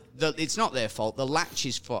out that it's not their fault. The latch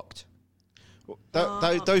is fucked.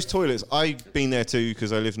 Those toilets, I've been there too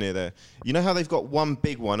because I live near there. You know how they've got one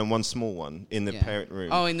big one and one small one in the parent room?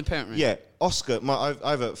 Oh, in the parent room. Yeah. Oscar, I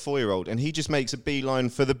have a 4-year-old, and he just makes a beeline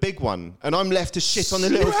for the big one, and I'm left to shit on the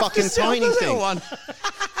little fucking tiny thing. One.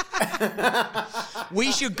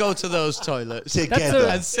 We should go to those toilets Together.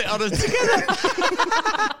 and sit on them together.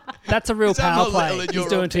 That's a real Let's have power a play little in he's your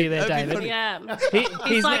doing to you opinion. there, That'd be David. funny. Yeah.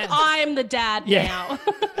 He's like, I'm the dad now.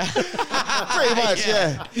 Pretty much,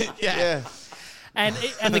 yeah.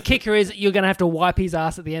 And the kicker is you're going to have to wipe his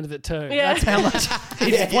ass at the end of it too. Yeah. That's how much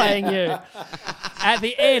he's playing you. At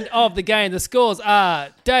the end of the game, the scores are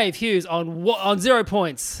Dave Hughes on 0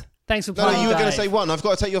 points. Thanks for playing, No, you were going to Dave. say 1. I've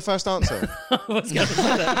got to take your first answer. I was going to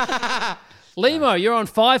say that. Limo, you're on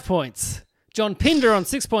 5 points. John Pinder on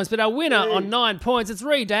 6 points, but our winner on 9 points. It's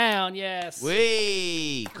Ree Down, yes.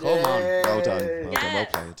 Wee, come on. Well done. Well Yeah.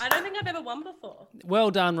 played. I don't think I've ever won before.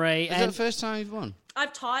 Well done, Ree. Is that the first time you've won?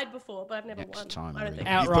 I've tied before, but I've never Next won. time, I don't Marie. think.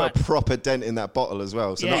 You've outright. put a proper dent in that bottle as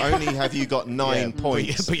well. So Yeah. not only have you got 9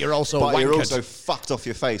 points, but you're also but you're wankered. also fucked off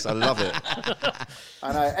your face. I love it.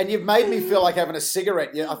 I know. And you've made me feel like having a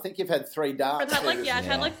cigarette. I think you've had 3 darts. I've had I've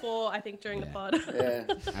had Yeah. 4, I think, during the pod. Yeah.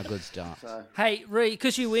 A good start. Hey, Ree,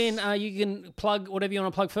 because you win, you can plug whatever you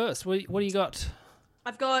want to plug first. What do you got?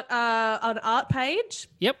 I've got an art page.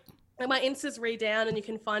 Yep. And my Insta's down, and you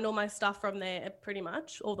can find all my stuff from there, pretty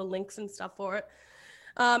much, all the links and stuff for it.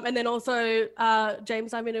 And then also,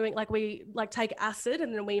 James and I've been doing, we take acid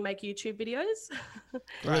and then we make YouTube videos.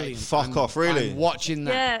 Brilliant. Fuck off, really? I'm watching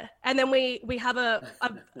that. Yeah. And then we have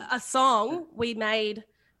a song we made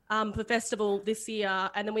for festival this year,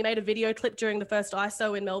 and then we made a video clip during the first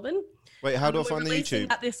ISO in Melbourne. Wait, how do I We're find the releasing YouTube?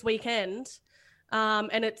 that this weekend.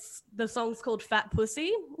 And the song's called Fat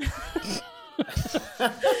Pussy.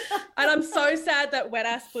 And I'm so sad that Wet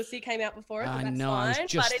Ass Pussy came out before it. I that's know, fine, I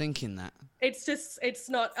was just thinking that. It's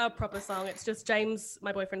not a proper song. It's just James,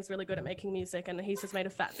 my boyfriend's really good at making music, and he's just made a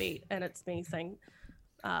fat beat, and it's me saying,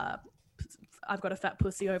 I've got a fat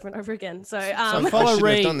pussy over and over again. So, So follow shouldn't have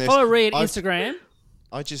Reed. done this. Follow Reed I've- Instagram.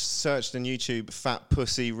 I just searched on YouTube "fat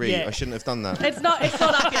pussy Reed." Yeah. I shouldn't have done that. it's not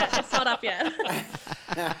up yet. It's not up yet.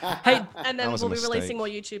 Hey, And That then was a we'll be mistake. releasing more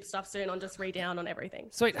YouTube stuff soon on just Redown on everything.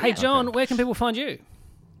 sweet. Hey, John, where can people find you?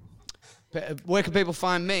 Where can people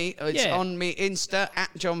find me? It's Yeah. on me Insta at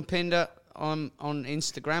John Pinder on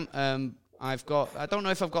Instagram. I don't know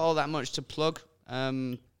if I've got all that much to plug.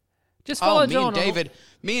 Just follow me John. and David.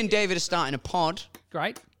 Me and David are starting a pod.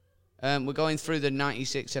 Great. We're going through the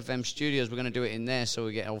 96 FM studios. We're going to do it in there, so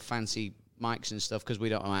we get all fancy mics and stuff, because we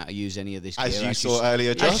don't know how to use any of this As gear. you saw earlier,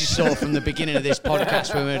 As Josh. you saw from the beginning of this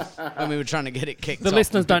podcast when we were trying to get it kicked The off.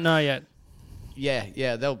 listeners don't know yet.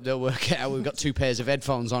 Yeah, they'll work it out. We've got 2 pairs of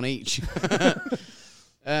headphones on each.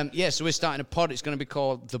 So we're starting a pod. It's going to be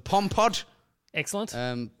called the Pom Pod. Excellent.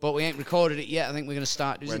 But we ain't recorded it yet. I think we're going to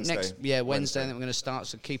start. Wednesday. Wednesday. I think we're going to start.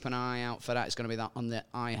 So keep an eye out for that. It's going to be that on the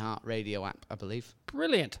iHeartRadio app, I believe.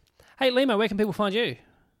 Brilliant. Hey, Limo, where can people find you?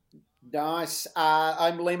 Nice.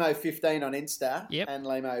 I'm Limo15 on Insta. Yep. And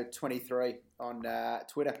Limo23 on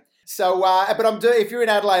Twitter. So, but if you're in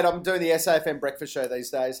Adelaide, I'm doing the SAFM breakfast show these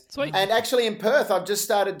days. Sweet. And actually in Perth, I've just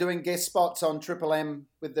started doing guest spots on Triple M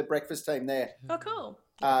with the breakfast team there. Oh, cool.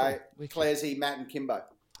 Clairsy, Matt and Kimbo.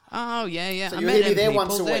 Oh, yeah. So I you'll met hear me them there people.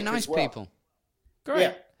 once a They're week nice as well. people. Great.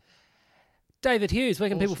 Yeah. David Hughes, where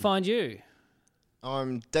can people find you?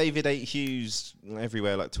 I'm David 8 Hughes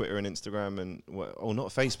everywhere, like Twitter and Instagram, and not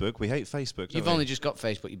Facebook. We hate Facebook. You've don't only we? just got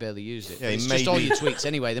Facebook. You barely use it. Yeah, he It's made just all me- your tweets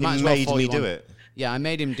anyway. They He might as well made follow me you do on. it. Yeah, I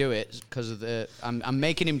made him do it because of the. I'm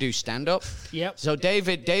making him do stand up. Yep. So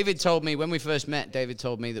David told me when we first met. David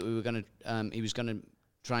told me that we were gonna. He was gonna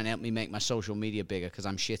try and help me make my social media bigger because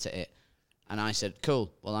I'm shit at it. And I said,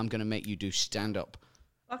 "Cool. Well, I'm gonna make you do stand up."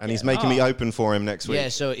 And he's making me open for him next week. Yeah.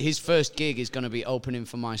 So his first gig is gonna be opening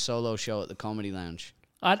for my solo show at the Comedy Lounge.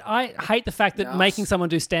 I hate the fact that making someone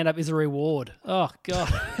do stand-up is a reward. Oh, God.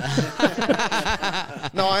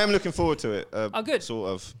 No, I am looking forward to it. Oh, good. Sort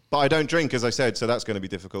of. But I don't drink, as I said, so that's going to be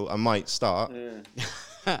difficult. I might start.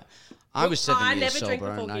 I was 7 I years never drink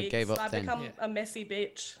sober before and I gigs. gave up I've then. become a messy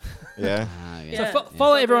bitch. Yeah. Yeah. So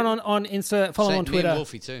follow everyone on Insta, follow Same, on me Twitter. and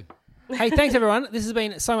Wolfie too. Hey, thanks, everyone. This has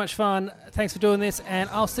been so much fun. Thanks for doing this, and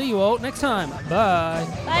I'll see you all next time. Bye.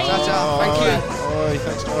 Thank you. Oh,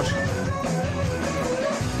 thanks, Josh.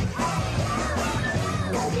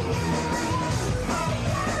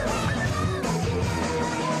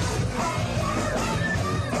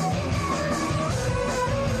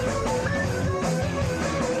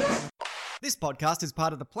 This podcast is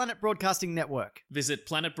part of the Planet Broadcasting Network. Visit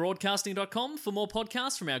planetbroadcasting.com for more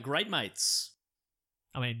podcasts from our great mates.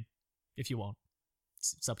 I mean, if you want.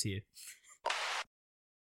 It's up to you.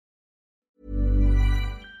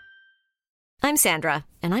 I'm Sandra,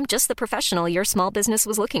 and I'm just the professional your small business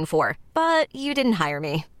was looking for. But you didn't hire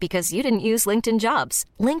me because you didn't use LinkedIn Jobs.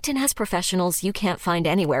 LinkedIn has professionals you can't find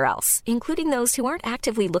anywhere else, including those who aren't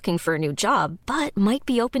actively looking for a new job, but might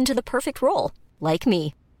be open to the perfect role, like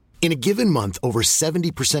me. In a given month, over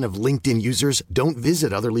 70% of LinkedIn users don't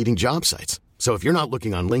visit other leading job sites. So if you're not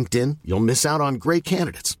looking on LinkedIn, you'll miss out on great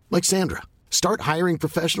candidates like Sandra. Start hiring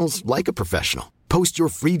professionals like a professional. Post your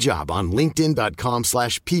free job on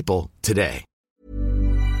linkedin.com/people today.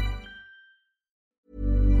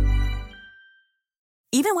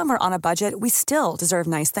 Even when we're on a budget, we still deserve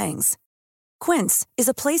nice things. Quince is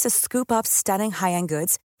a place to scoop up stunning high-end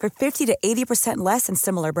goods for 50 to 80% less than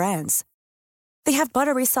similar brands. They have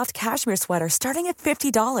buttery soft cashmere sweaters starting at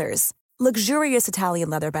 $50, luxurious Italian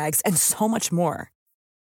leather bags, and so much more.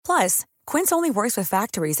 Plus, Quince only works with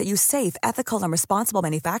factories that use safe, ethical, and responsible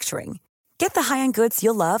manufacturing. Get the high-end goods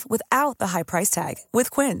you'll love without the high price tag with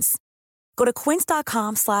Quince. Go to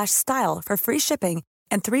quince.com/style for free shipping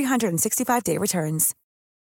and 365-day returns.